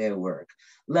obsessed with their work.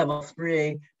 Level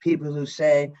 3, people who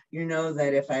say,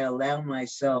 that if I allow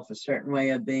myself a certain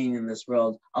way of being in this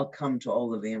world, I'll come to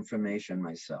all of the information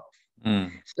myself.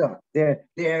 So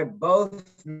they're both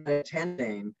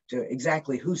attending to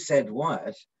exactly who said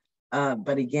what,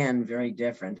 but again, very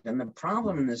different. And the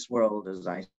problem in this world, as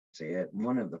I see it,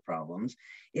 one of the problems,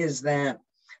 is that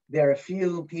there are a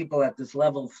few people at this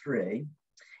level 3,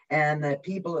 and that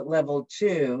people at level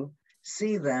 2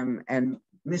 see them and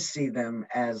missee them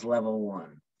as level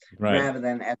 1, rather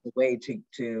than as a way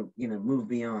to move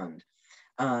beyond.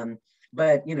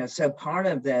 But so part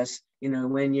of this,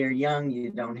 when you're young,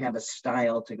 you don't have a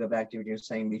style, to go back to what you were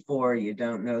saying before. You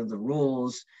don't know the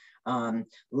rules.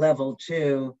 Level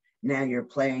 2, now you're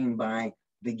playing by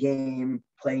the game,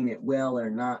 playing it well or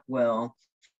not well.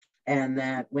 And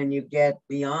that when you get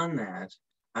beyond that,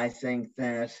 I think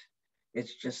that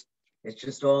it's just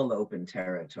all open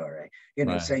territory,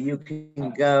 so you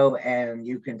can go and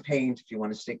you can paint, if you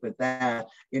want to stick with that,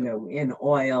 in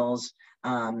oils,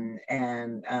 and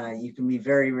you can be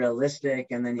very realistic,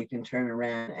 and then you can turn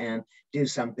around and do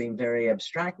something very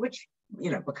abstract, which,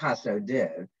 Picasso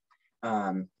did,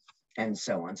 and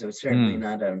so on. So it's certainly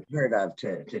not unheard of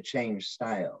to change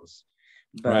styles.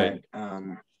 But,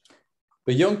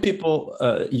 but young people,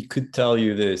 you could tell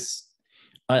you this.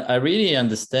 I really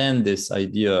understand this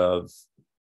idea of,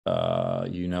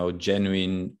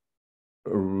 genuine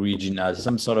originality,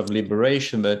 some sort of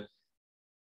liberation, but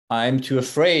I'm too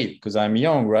afraid because I'm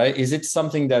young, right? Is it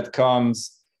something that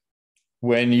comes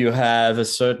when you have a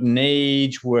certain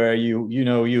age where you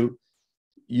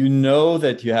know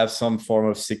that you have some form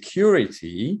of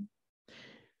security,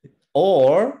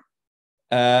 or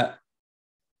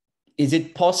is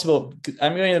it possible?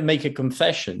 I'm going to make a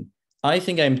confession. I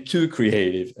think I'm too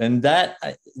creative, and that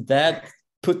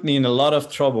put me in a lot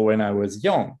of trouble when I was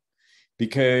young,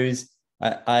 because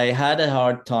I had a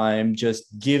hard time just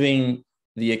giving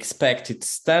the expected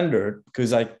standard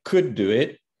because I could do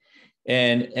it.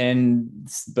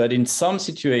 But in some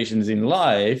situations in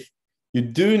life, you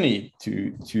do need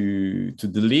to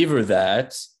deliver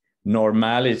that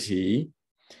normality,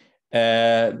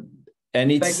 and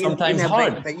it's sometimes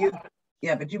hard.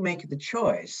 But you make the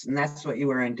choice, and that's what you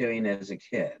weren't doing as a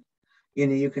kid.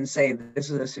 You can say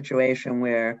this is a situation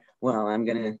where, well, I'm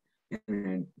going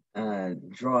to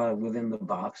draw within the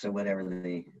box or whatever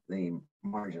the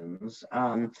margins,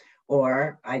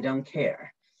 or I don't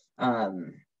care.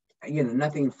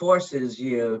 Nothing forces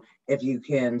you if you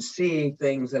can see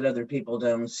things that other people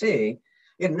don't see.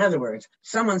 In other words,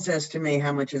 someone says to me,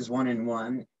 how much is 1 and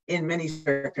 1? In many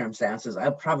circumstances,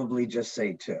 I'll probably just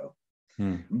say 2.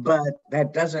 But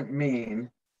that doesn't mean,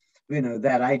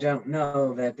 that I don't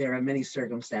know that there are many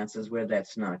circumstances where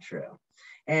that's not true.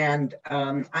 And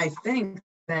I think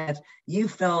that you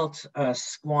felt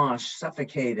squashed,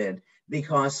 suffocated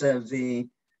because of the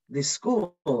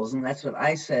schools, and that's what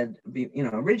I said,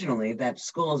 originally, that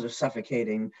schools are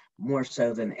suffocating more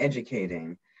so than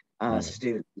educating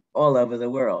students all over the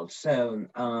world. So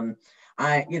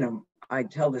I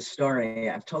tell this story,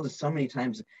 I've told it so many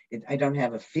times, I don't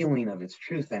have a feeling of its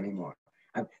truth anymore,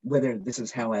 whether this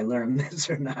is how I learned this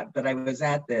or not. But I was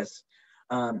at this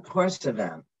horse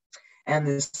event, and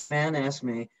this man asked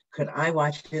me, could I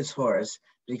watch his horse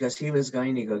because he was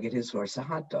going to go get his horse a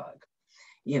hot dog.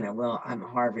 Well, I'm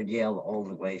Harvard, Yale all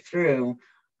the way through.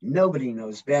 Nobody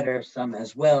knows better, some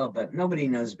as well, but nobody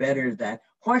knows better that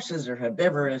horses are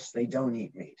herbivorous, they don't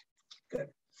eat meat. Good.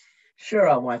 Sure,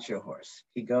 I'll watch your horse.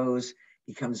 He goes,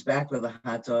 he comes back with a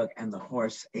hot dog, and the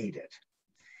horse ate it.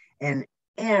 And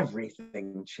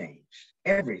everything changed,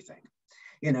 everything.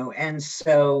 And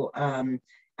so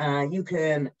you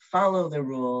can follow the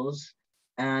rules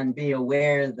and be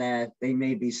aware that they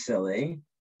may be silly.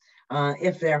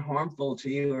 If they're harmful to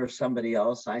you or somebody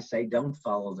else, I say don't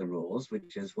follow the rules,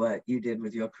 which is what you did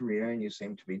with your career, and you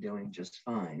seem to be doing just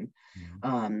fine,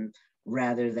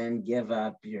 rather than give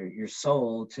up your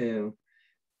soul to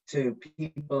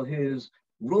people whose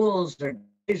rules or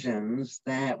decisions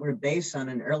that were based on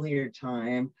an earlier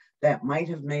time that might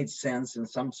have made sense in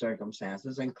some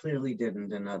circumstances and clearly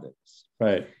didn't in others.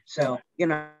 Right. So,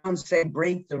 I don't say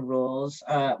break the rules.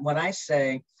 What I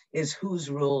say is whose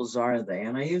rules are they?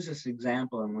 And I use this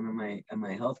example in one of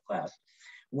my health class,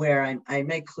 where I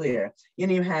make clear,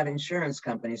 you have insurance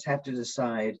companies have to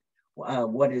decide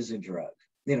what is a drug,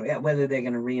 whether they're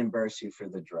going to reimburse you for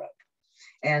the drug.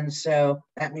 And so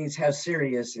that means how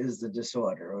serious is the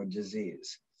disorder or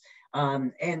disease.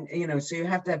 So you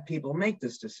have to have people make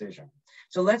this decision.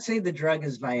 So let's say the drug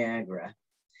is Viagra,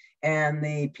 and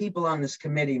the people on this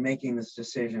committee making this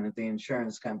decision at the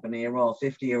insurance company are all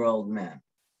 50-year-old men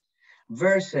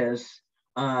versus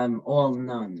all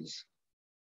nuns.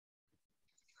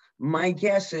 My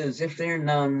guess is if they're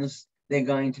nuns, they're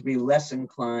going to be less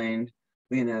inclined,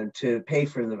 to pay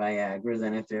for the Viagra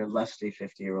than if they're lusty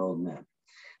 50-year-old men.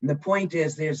 And the point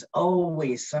is, there's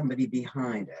always somebody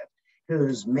behind it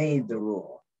who's made the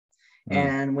rule.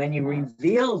 And when you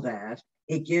reveal that,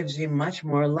 it gives you much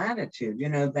more latitude,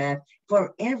 that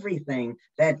for everything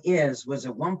that was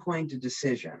at one point a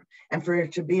decision. And for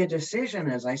it to be a decision,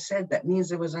 as I said, that means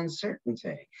there was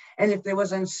uncertainty. And if there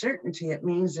was uncertainty, it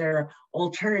means there are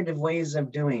alternative ways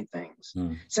of doing things.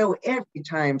 So every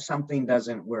time something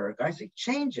doesn't work, I say,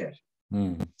 change it.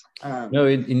 No,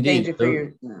 indeed.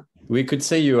 We could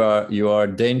say you are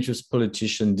a dangerous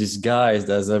politician disguised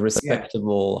as a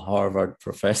respectable Harvard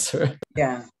professor.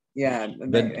 Yeah,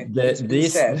 but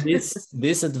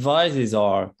these advices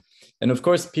are, and of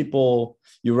course, people,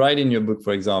 you write in your book,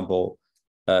 for example,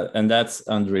 and that's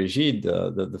André Gide,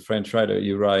 the French writer.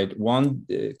 You write,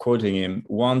 quoting him,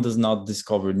 one does not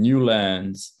discover new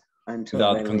lands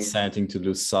without consenting to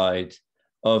lose sight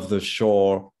of the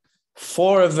shore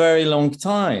for a very long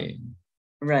time.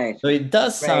 Right. So it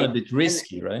does sound a bit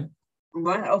risky, right?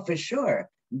 Well, oh, for sure.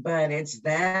 But it's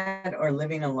that or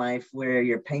living a life where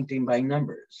you're painting by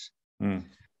numbers,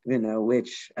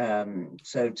 which,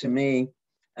 so to me,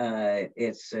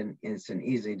 it's an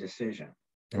easy decision.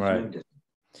 Right.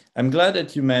 I'm glad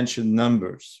that you mentioned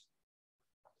numbers,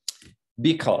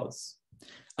 because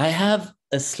I have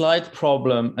a slight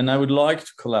problem, and I would like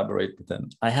to collaborate with them.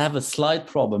 I have a slight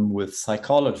problem with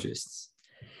psychologists.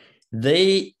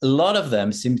 A lot of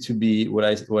them seem to be what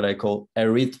I call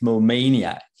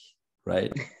arithmomaniac,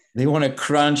 right? They want to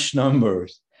crunch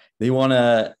numbers. They want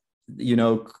to,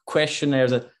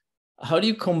 questionnaires. how do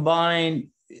you combine,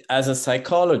 as a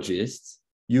psychologist,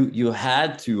 you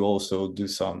had to also do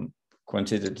some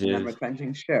quantitative Number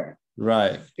crunching, sure.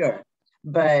 Right. Sure.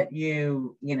 But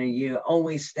you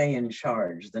always stay in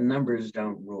charge. The numbers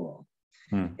don't rule.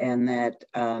 And that,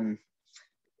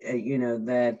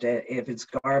 if it's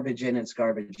garbage in, it's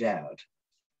garbage out.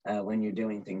 When you're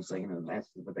doing things like, that's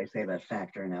what they say about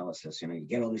factor analysis. You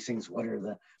get all these things. What are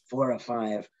the 4 or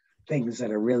 5 things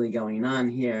that are really going on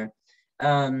here?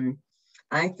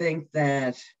 I think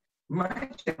that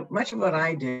much of what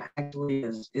I do actually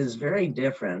is very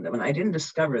different. I mean, I didn't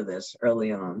discover this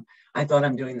early on. I thought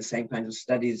I'm doing the same kinds of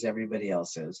studies everybody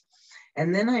else is.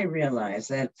 And then I realized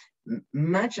that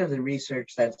much of the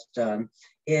research that's done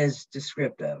is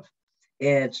descriptive.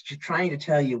 It's trying to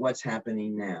tell you what's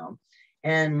happening now.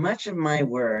 And much of my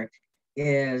work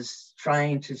is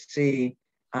trying to see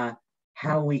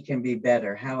how we can be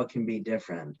better, how it can be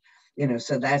different.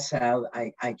 So that's how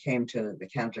I came to the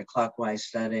counterclockwise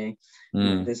study.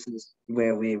 This is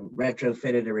where we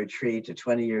retrofitted a retreat to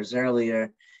 20 years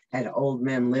earlier, had old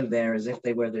men live there as if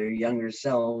they were their younger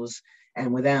selves.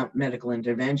 And without medical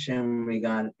intervention, we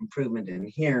got improvement in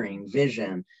hearing,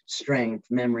 vision, strength,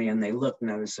 memory, and they look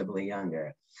noticeably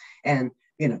younger. And,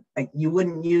 you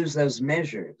wouldn't use those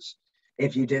measures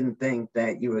if you didn't think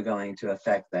that you were going to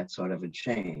affect that sort of a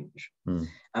change.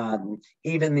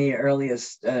 Even the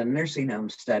earliest nursing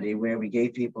home study, where we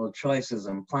gave people choices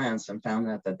and plans and found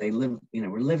out that they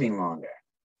were living longer.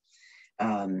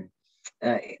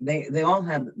 They all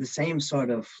have the same sort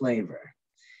of flavor.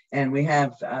 And we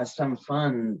have some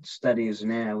fun studies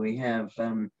now. We have,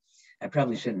 I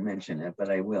probably shouldn't mention it, but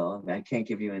I will. I can't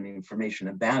give you any information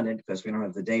about it because we don't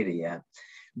have the data yet.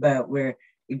 But the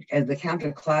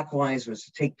counterclockwise was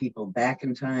to take people back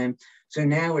in time. So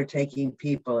now we're taking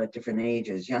people at different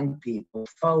ages, young people,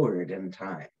 forward in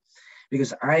time.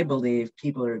 Because I believe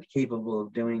people are capable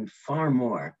of doing far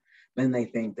more than they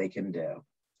think they can do.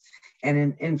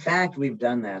 And in fact, we've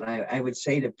done that. I would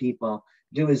say to people,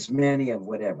 do as many of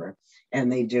whatever,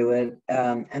 and they do it.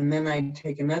 And then I'd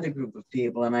take another group of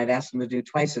people and I'd ask them to do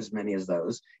twice as many as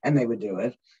those, and they would do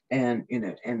it, and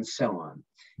and so on.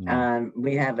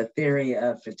 We have a theory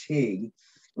of fatigue,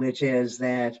 which is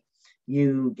that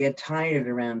you get tired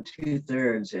around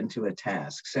 2/3 into a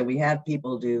task. So we have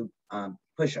people do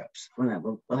push-ups.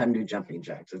 We'll have them do jumping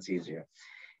jacks. It's easier.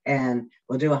 And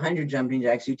we'll do 100 jumping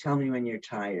jacks. You tell me when you're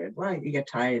tired. Well, you get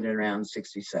tired at around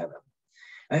 67.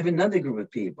 I have another group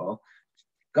of people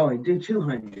going, do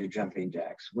 200 jumping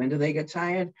jacks. When do they get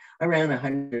tired? Around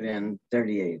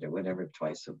 138 or whatever,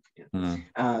 twice a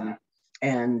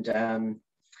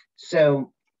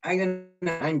so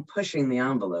I'm pushing the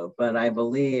envelope, but I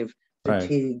believe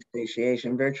fatigue,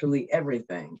 satiation, virtually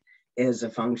everything is a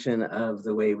function of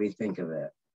the way we think of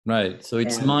it. Right. So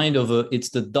it's it's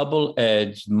the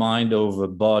double-edged mind over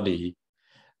body,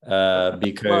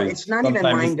 because it's not even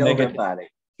mind over body.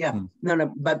 Yeah,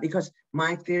 no, but because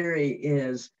my theory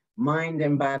is mind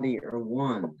and body are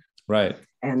one. Right.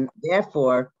 And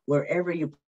therefore, wherever you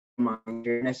put the mind,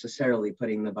 you're necessarily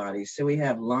putting the body. So we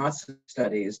have lots of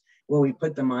studies where we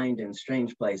put the mind in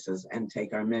strange places and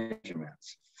take our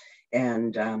measurements.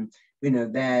 And,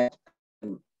 that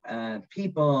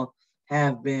people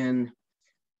have been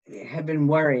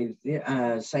worried,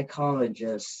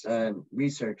 psychologists,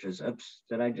 researchers. Oops,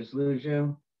 did I just lose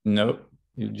you? No,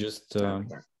 you just,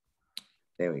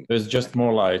 there we go. There's just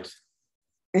more light.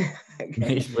 Okay.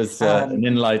 It was an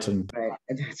enlightened. Right.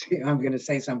 I'm going to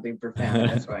say something profound.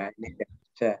 That's why I needed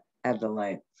to have the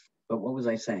light. But what was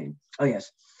I saying? Oh,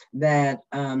 yes. That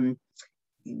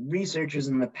researchers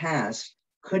in the past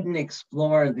couldn't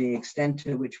explore the extent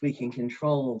to which we can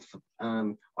control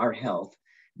our health,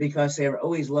 because they were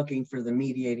always looking for the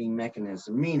mediating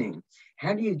mechanism, meaning,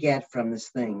 how do you get from this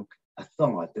thing, a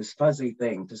thought, this fuzzy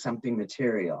thing, to something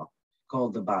material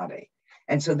called the body?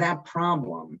 And so that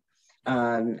problem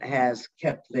has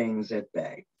kept things at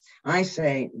bay. I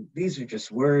say, these are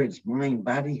just words, mind,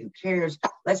 body, who cares?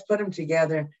 Let's put them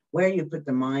together. Where you put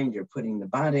the mind, you're putting the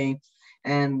body.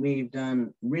 And we've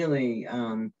done really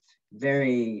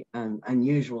very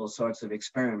unusual sorts of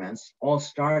experiments, all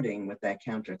starting with that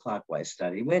counterclockwise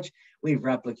study, which we've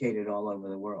replicated all over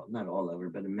the world, not all over,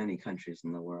 but in many countries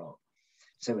in the world.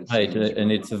 So it's right,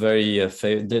 and it's a very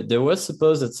there was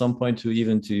supposed at some point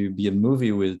to be a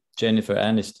movie with Jennifer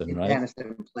Aniston, right?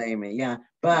 Aniston play me, yeah.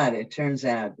 But it turns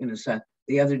out, so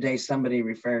the other day somebody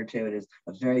referred to it as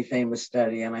a very famous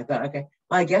study, and I thought, okay,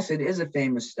 well, I guess it is a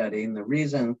famous study, and the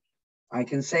reason I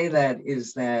can say that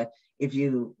is that if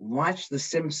you watch The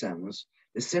Simpsons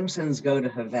go to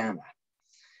Havana.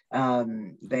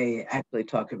 They actually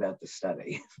talk about the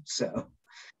study. So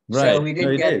So Right. No, it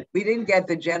is. we didn't get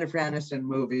the Jennifer Aniston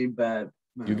movie, but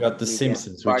You got The we get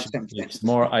Simpsons, Bart which Simpson. is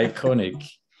more iconic.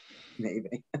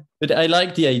 Maybe. But I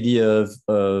like the idea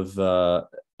of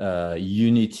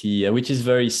unity, which is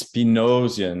very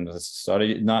Spinozian.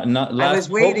 Sorry, not I last. was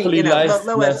waiting, Hopefully, Louis,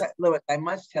 last. I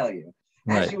must tell you,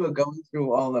 as Right, you were going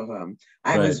through all of them,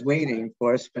 I right, was waiting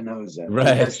for Spinoza because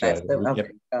right, that's right. the, We okay,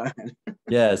 kept, go ahead.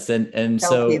 yes, and Tell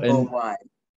so people why.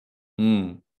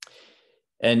 mm,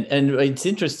 and it's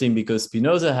interesting because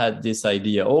Spinoza had this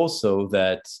idea also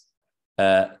that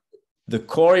uh, the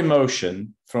core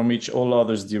emotion from which all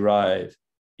others derive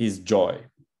is joy.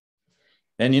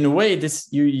 And in a way, this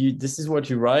this is what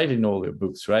you write in all your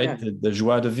books, right? Yeah, The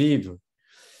joie de vivre.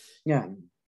 yeah.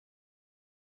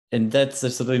 And that's a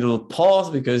sort of little pause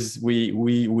because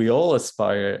we all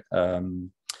aspire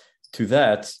to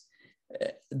that.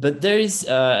 But there is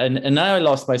and now I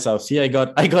lost myself. See, I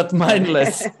got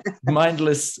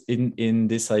mindless in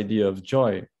this idea of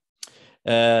joy.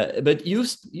 But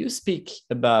you speak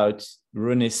about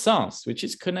renaissance, which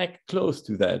is close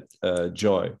to that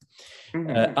joy.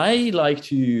 Mm-hmm. I like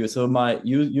to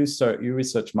you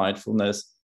research mindfulness.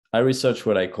 I research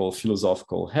what I call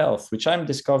philosophical health, which I'm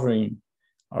discovering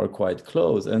are quite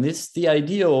close. And it's the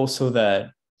idea also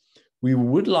that we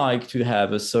would like to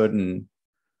have a certain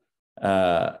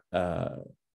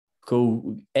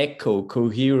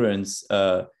coherence,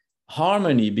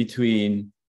 harmony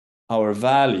between our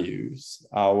values,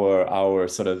 our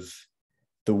sort of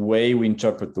the way we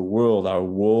interpret the world, our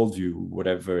worldview,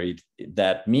 whatever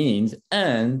that means,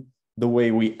 and the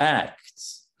way we act.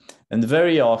 And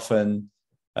very often,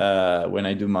 when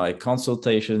I do my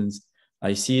consultations,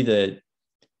 I see that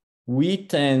we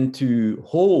tend to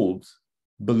hold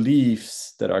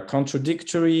beliefs that are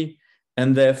contradictory,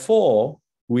 and therefore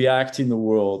we act in the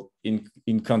world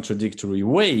in contradictory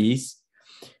ways,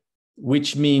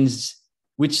 which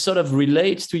sort of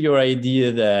relates to your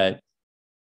idea that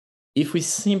if we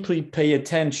simply pay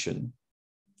attention,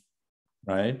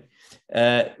 right,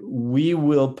 we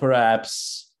will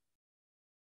perhaps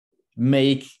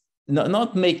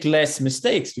not make less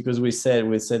mistakes, because we said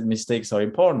mistakes are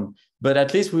important, but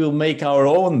at least we will make our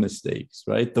own mistakes,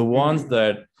 right? The ones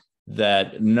that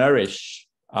nourish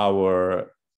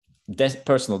our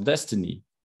personal destiny.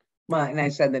 Well, and I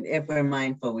said that if we're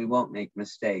mindful, we won't make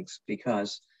mistakes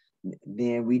because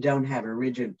we don't have a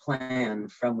rigid plan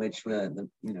from which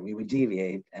we would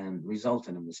deviate and result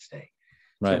in a mistake.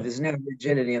 Right. So if there's no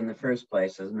rigidity in the first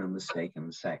place, there's no mistake in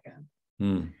the second.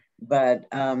 But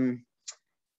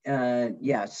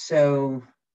so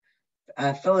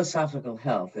philosophical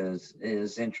health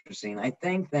is interesting. I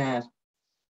think that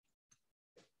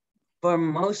for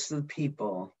most of the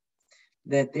people,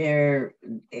 that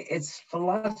it's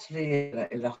philosophy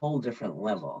at a whole different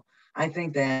level. I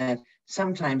think that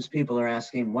sometimes people are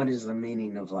asking, what is the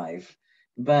meaning of life?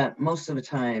 But most of the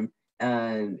time,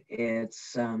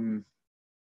 it's,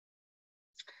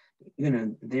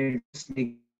 they're just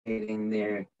negating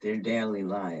their daily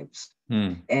lives.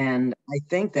 And I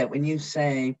think that when you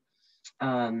say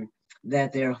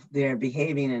that they're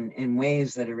behaving in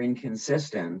ways that are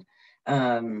inconsistent,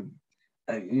 what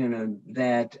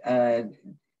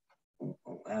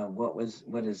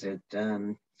is it?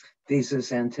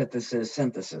 Thesis, antithesis,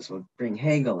 synthesis. We'll bring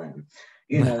Hegel in.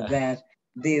 That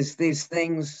these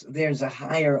things, there's a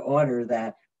higher order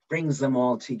that brings them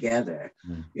all together.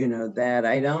 That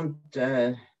I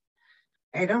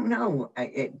don't know.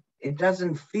 It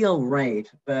doesn't feel right,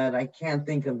 but I can't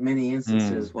think of many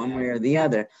instances one way or the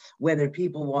other, whether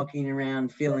people walking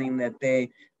around feeling that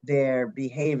they're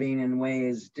behaving in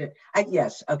ways.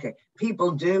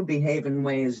 People do behave in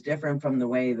ways different from the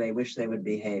way they wish they would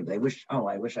behave. They wish,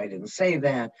 I wish I didn't say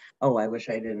that. I wish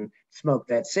I didn't smoke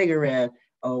that cigarette.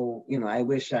 I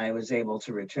wish I was able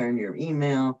to return your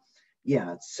email.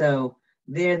 Yeah, so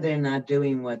they're not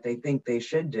doing what they think they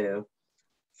should do.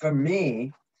 For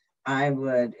me, I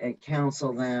would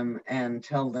counsel them and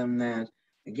tell them that,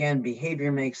 again,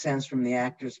 behavior makes sense from the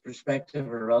actor's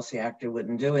perspective, or else the actor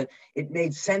wouldn't do it. It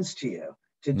made sense to you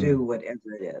to do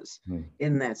whatever it is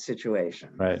in that situation.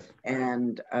 Right.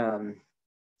 And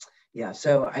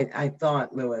so I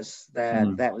thought, Louis,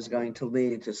 that was going to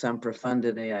lead to some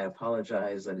profundity. I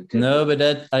apologize that it didn't. No, but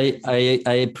that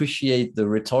I appreciate the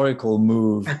rhetorical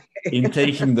move in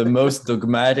taking the most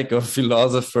dogmatic of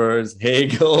philosophers,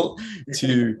 Hegel,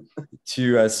 to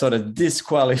sort of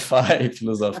disqualify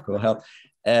philosophical health.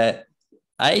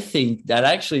 I think that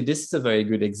actually this is a very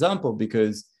good example,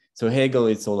 because so Hegel,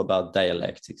 it's all about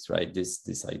dialectics, right?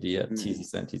 This idea,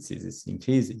 thesis, antithesis,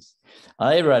 synthesis.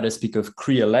 I rather speak of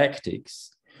crealectics,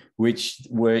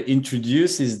 where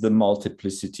introduces the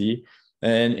multiplicity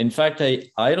And in fact,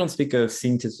 I don't speak of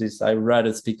synthesis. I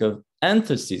rather speak of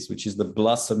anthesis, which is the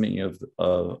blossoming of the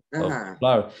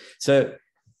flower. So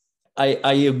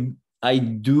I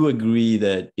do agree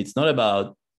that it's not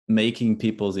about making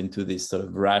peoples into these sort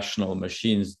of rational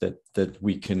machines that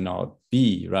we cannot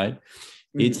be, right?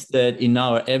 Mm-hmm. It's that in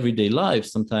our everyday life,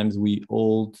 sometimes we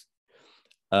hold,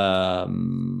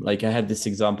 like I had this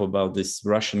example about this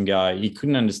Russian guy. He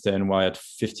couldn't understand why at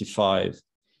 55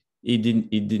 he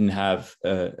didn't have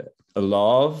a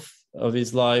love of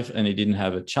his life, and he didn't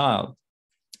have a child.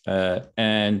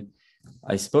 And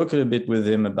I spoke a little bit with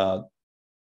him about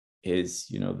his,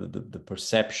 the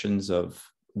perceptions of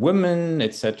women,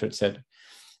 etc., etc.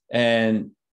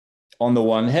 And on the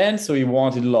one hand, so he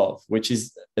wanted love, which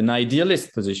is an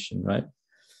idealist position, right?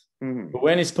 Mm-hmm. But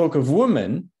when he spoke of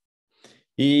women,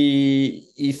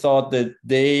 he thought that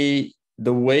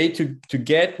the way to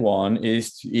get one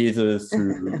is to either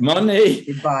through money,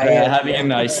 having a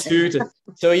nice suit.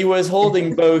 So he was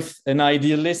holding both an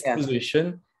idealist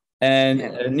position and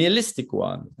a nihilistic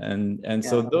one, and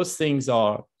so those things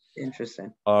are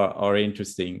interesting. Are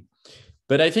interesting.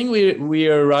 But I think we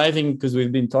are arriving, because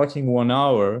we've been talking 1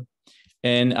 hour,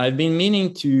 and I've been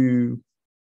meaning to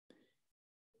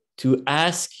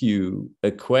ask you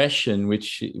a question,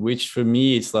 which for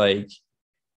me is like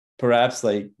perhaps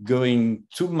like going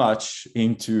too much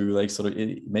into like sort of,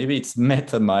 maybe it's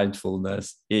meta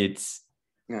mindfulness. It's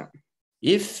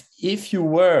if you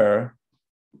were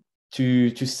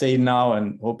to say now,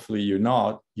 and hopefully you're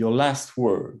not, your last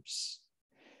words,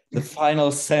 the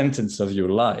final sentence of your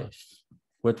life,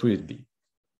 what would it be?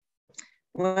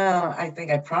 Well, I think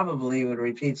I probably would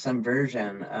repeat some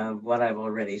version of what I've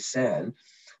already said,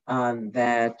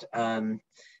 that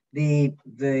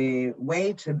the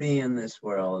way to be in this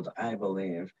world, I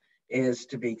believe, is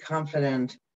to be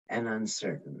confident and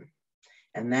uncertain.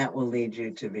 And that will lead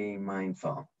you to being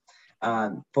mindful.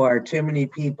 For too many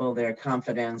people, their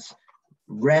confidence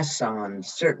rests on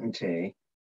certainty.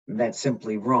 That's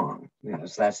simply wrong.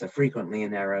 So that's the frequently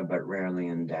in error, but rarely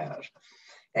in doubt.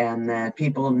 And that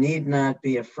people need not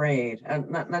be afraid.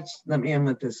 Let me end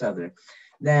with this other,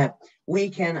 that we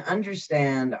can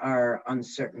understand our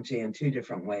uncertainty in two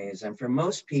different ways. And for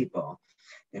most people,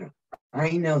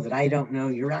 I know that I don't know,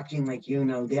 you're acting like you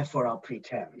know, therefore I'll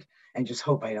pretend and just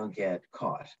hope I don't get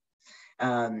caught.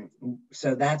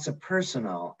 So that's a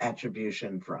personal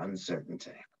attribution for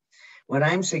uncertainty. What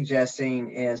I'm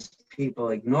suggesting is people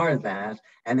ignore that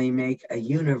and they make a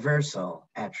universal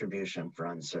attribution for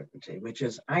uncertainty, which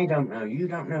is, I don't know, you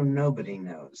don't know, nobody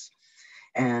knows.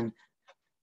 And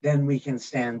then we can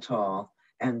stand tall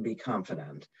and be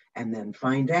confident and then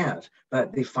find out.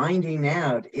 But the finding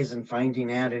out isn't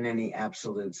finding out in any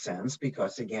absolute sense,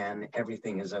 because again,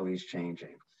 everything is always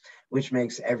changing, which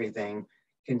makes everything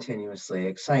continuously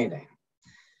exciting.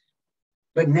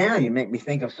 But now you make me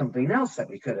think of something else that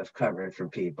we could have covered for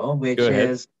people, which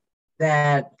is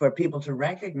that for people to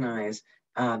recognize,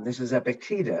 this is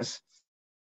Epictetus,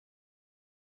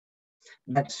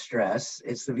 that stress,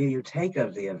 it's the view you take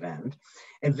of the event.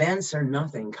 Events are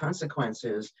nothing,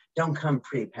 consequences don't come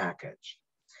pre-packaged.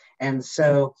 And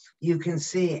so you can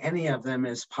see any of them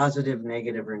as positive,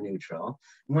 negative, or neutral.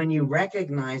 When you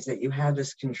recognize that you have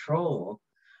this control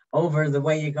over the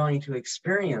way you're going to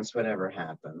experience whatever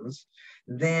happens,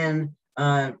 then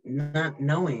not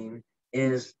knowing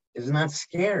is not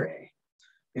scary.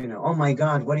 Oh my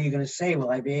God, what are you going to say? Will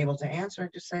I be able to answer?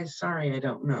 Just say, sorry, I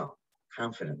don't know.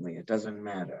 Confidently, it doesn't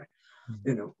matter.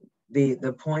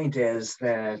 The point is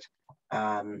that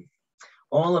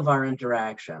all of our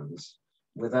interactions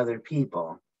with other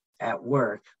people at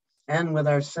work and with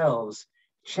ourselves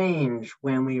change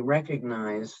when we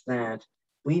recognize that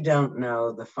we don't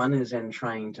know. The fun is in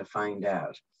trying to find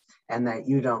out, and that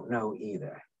you don't know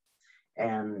either.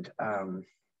 And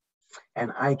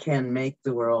I can make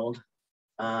the world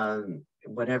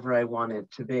whatever I want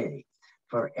it to be.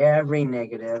 For every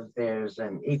negative, there's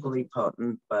an equally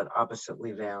potent but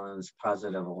oppositely balanced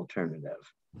positive alternative.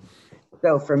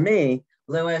 So for me,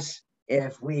 Lewis,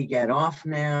 if we get off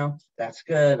now, that's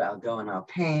good. I'll go and I'll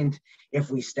paint. If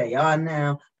we stay on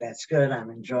now, that's good.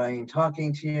 I'm enjoying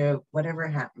talking to you. Whatever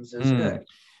happens is good.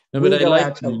 No, but I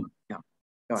like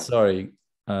sorry.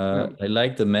 I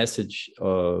like the message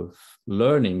of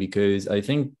learning, because I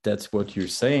think that's what you're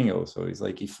saying also. Is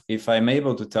like, if I'm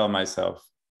able to tell myself,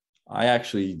 I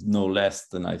actually know less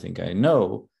than I think I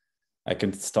know, I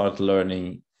can start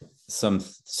learning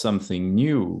something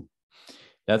new.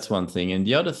 That's one thing. And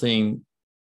the other thing,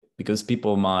 because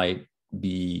people might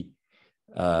be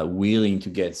willing to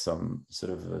get some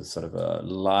sort of a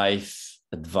life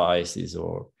advices,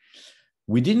 or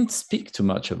we didn't speak too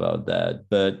much about that,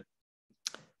 but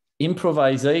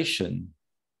improvisation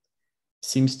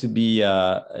seems to be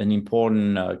an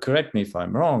important, correct me if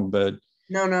I'm wrong, but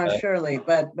no, surely,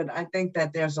 but I think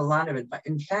that there's a lot of it. But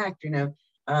in fact,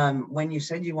 when you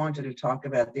said you wanted to talk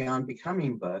about the On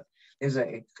Becoming book, there's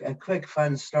a quick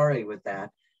fun story with that.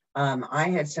 I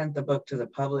had sent the book to the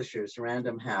publishers,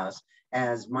 Random House,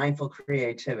 as Mindful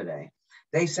Creativity.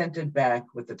 They sent it back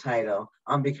with the title,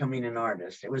 On Becoming an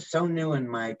Artist. It was so new in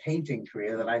my painting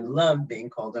career that I loved being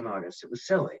called an artist. It was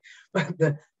silly. But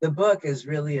the book is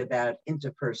really about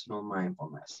interpersonal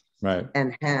mindfulness. right.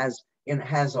 And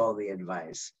has all the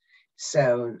advice.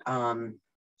 So,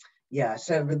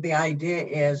 so the idea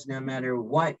is no matter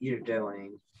what you're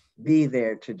doing, be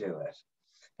there to do it.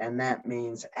 And that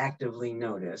means actively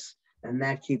notice. And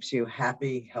that keeps you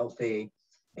happy, healthy,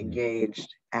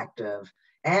 engaged, active.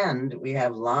 And we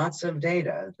have lots of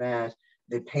data that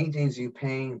the paintings you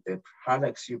paint, the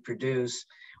products you produce,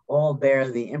 all bear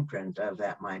the imprint of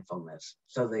that mindfulness.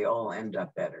 So they all end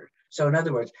up better. So in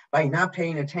other words, by not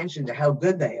paying attention to how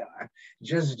good they are,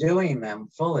 just doing them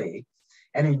fully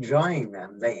and enjoying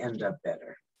them, they end up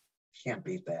better. Can't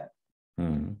beat that.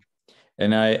 Mm.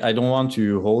 And I don't want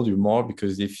to hold you more,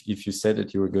 because if you said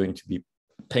that you were going to be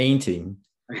painting,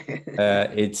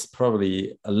 it's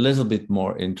probably a little bit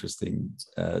more interesting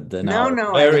than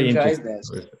No, I enjoyed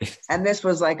this. And this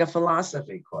was like a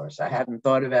philosophy course. I hadn't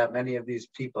thought about many of these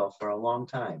people for a long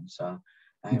time. So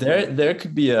there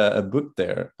could be a book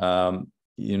there,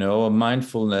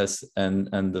 mindfulness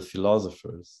and the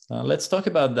philosophers. Let's talk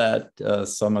about that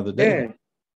some other day.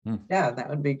 Sure. Yeah, that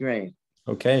would be great.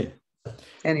 Okay.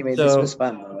 Anyway, this was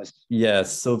fun, Louis.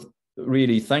 Yes. So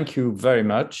really, thank you very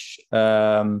much.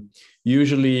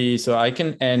 Usually, so I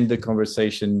can end the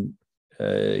conversation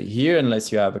here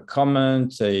unless you have a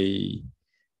comment,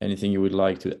 anything you would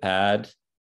like to add.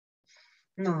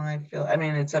 No,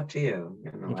 it's up to you.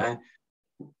 Okay.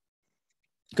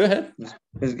 Go ahead.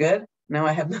 It's good? No,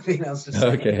 I have nothing else to say.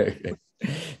 Okay.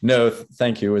 No,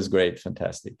 thank you. It was great.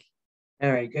 Fantastic.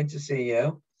 All right. Good to see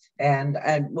you. And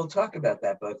we'll talk about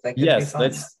that book. That could be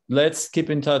fun. Let's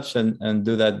keep in touch and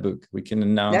do that book. We can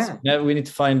announce. Yeah, we need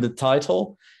to find the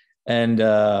title, and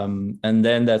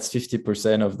then that's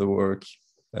 50% of the work.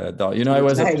 I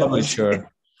was a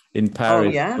publisher in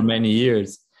Paris for many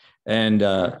years, and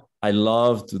I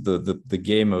loved the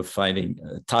game of finding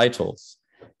titles,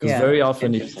 because very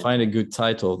often if you find a good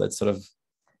title that sort of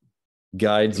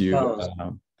guides you,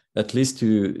 at least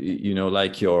to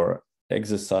like your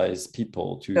exercise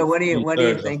people to. So what do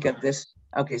you think of this?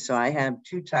 Okay, so I have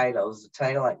two titles. The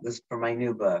title like this for my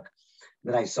new book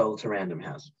that I sold to Random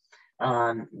House.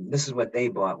 This is what they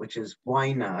bought, which is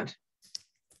Why Not?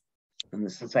 And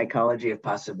this is the Psychology of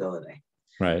Possibility.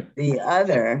 Right. The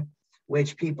other,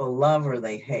 which people love or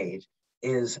they hate,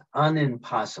 is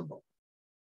Unimpossible.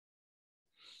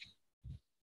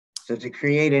 So to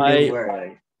create a new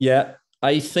word. Yeah.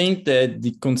 I think that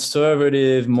the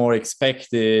conservative, more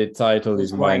expected title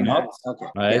is Why Not, okay.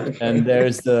 Right? Yeah. And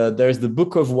there's the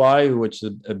Book of Why, which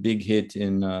is a big hit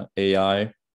in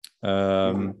AI.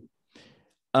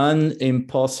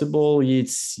 Unimpossible,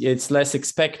 it's less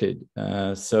expected.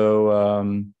 So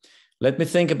let me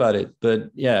think about it.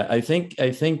 But yeah, I think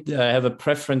I have a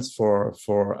preference for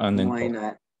Unimpossible. Why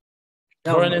not?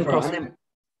 For Unimpossible.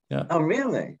 Yeah. Oh,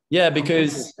 really? Yeah,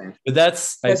 because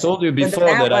I told you before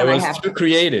that I was too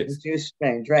creative. It's too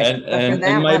strange, right?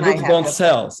 And my books don't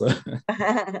sell. So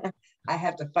I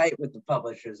have to fight with the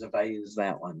publishers if I use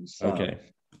that one. So. Okay.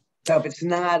 So if it's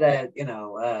not a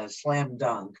slam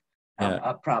dunk,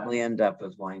 I'll probably end up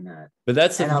with Why Not. But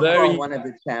that's I'll call one of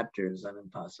the chapters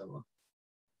Unimpossible.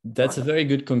 That's a very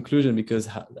good conclusion, because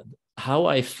how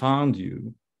I found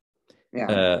you,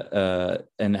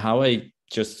 and how I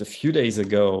just a few days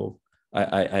ago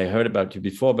I heard about you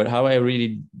before, but how I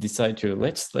really decided to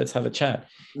let's have a chat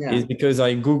is because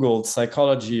I Googled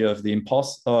psychology of the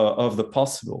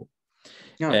possible.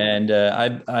 And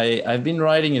I've been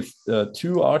writing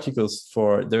 2 articles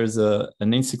for, there's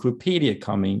an encyclopedia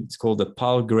coming. It's called the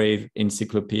Palgrave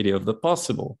Encyclopedia of the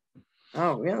Possible.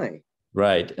 Oh, really?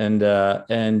 Right. And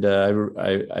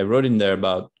I wrote in there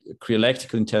about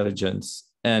electrical intelligence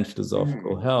and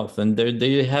philosophical health. And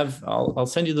they have, I'll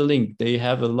send you the link. They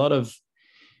have a lot of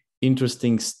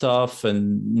interesting stuff,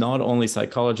 and not only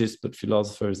psychologists but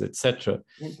philosophers, etc.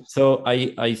 So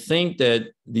I think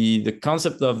that the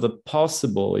concept of the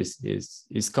possible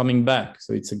is coming back.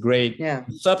 So it's a great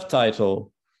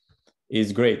subtitle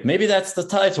is great. Maybe that's the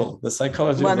title, the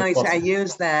psychology of the possible. I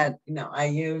used that. I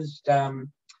used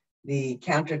the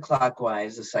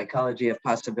counterclockwise, the psychology of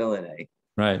possibility.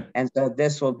 Right. And so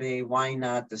this will be Why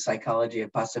Not? The Psychology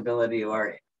of Possibility,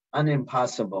 or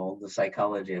unimpossible, the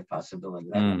psychology of possibility.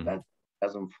 That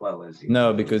doesn't flow as you.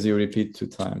 No, because you repeat 2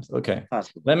 times. Okay.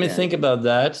 Possible. Let me think about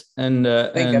that, and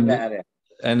think about it,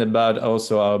 and about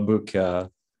also our book, The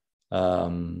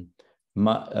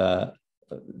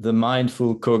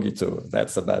Mindful Cogito.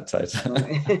 That's a bad title.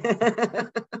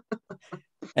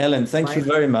 Ellen, thank you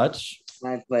very much.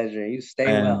 My pleasure. You stay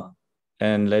well.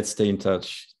 And let's stay in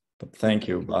touch. Thank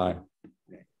you. Bye.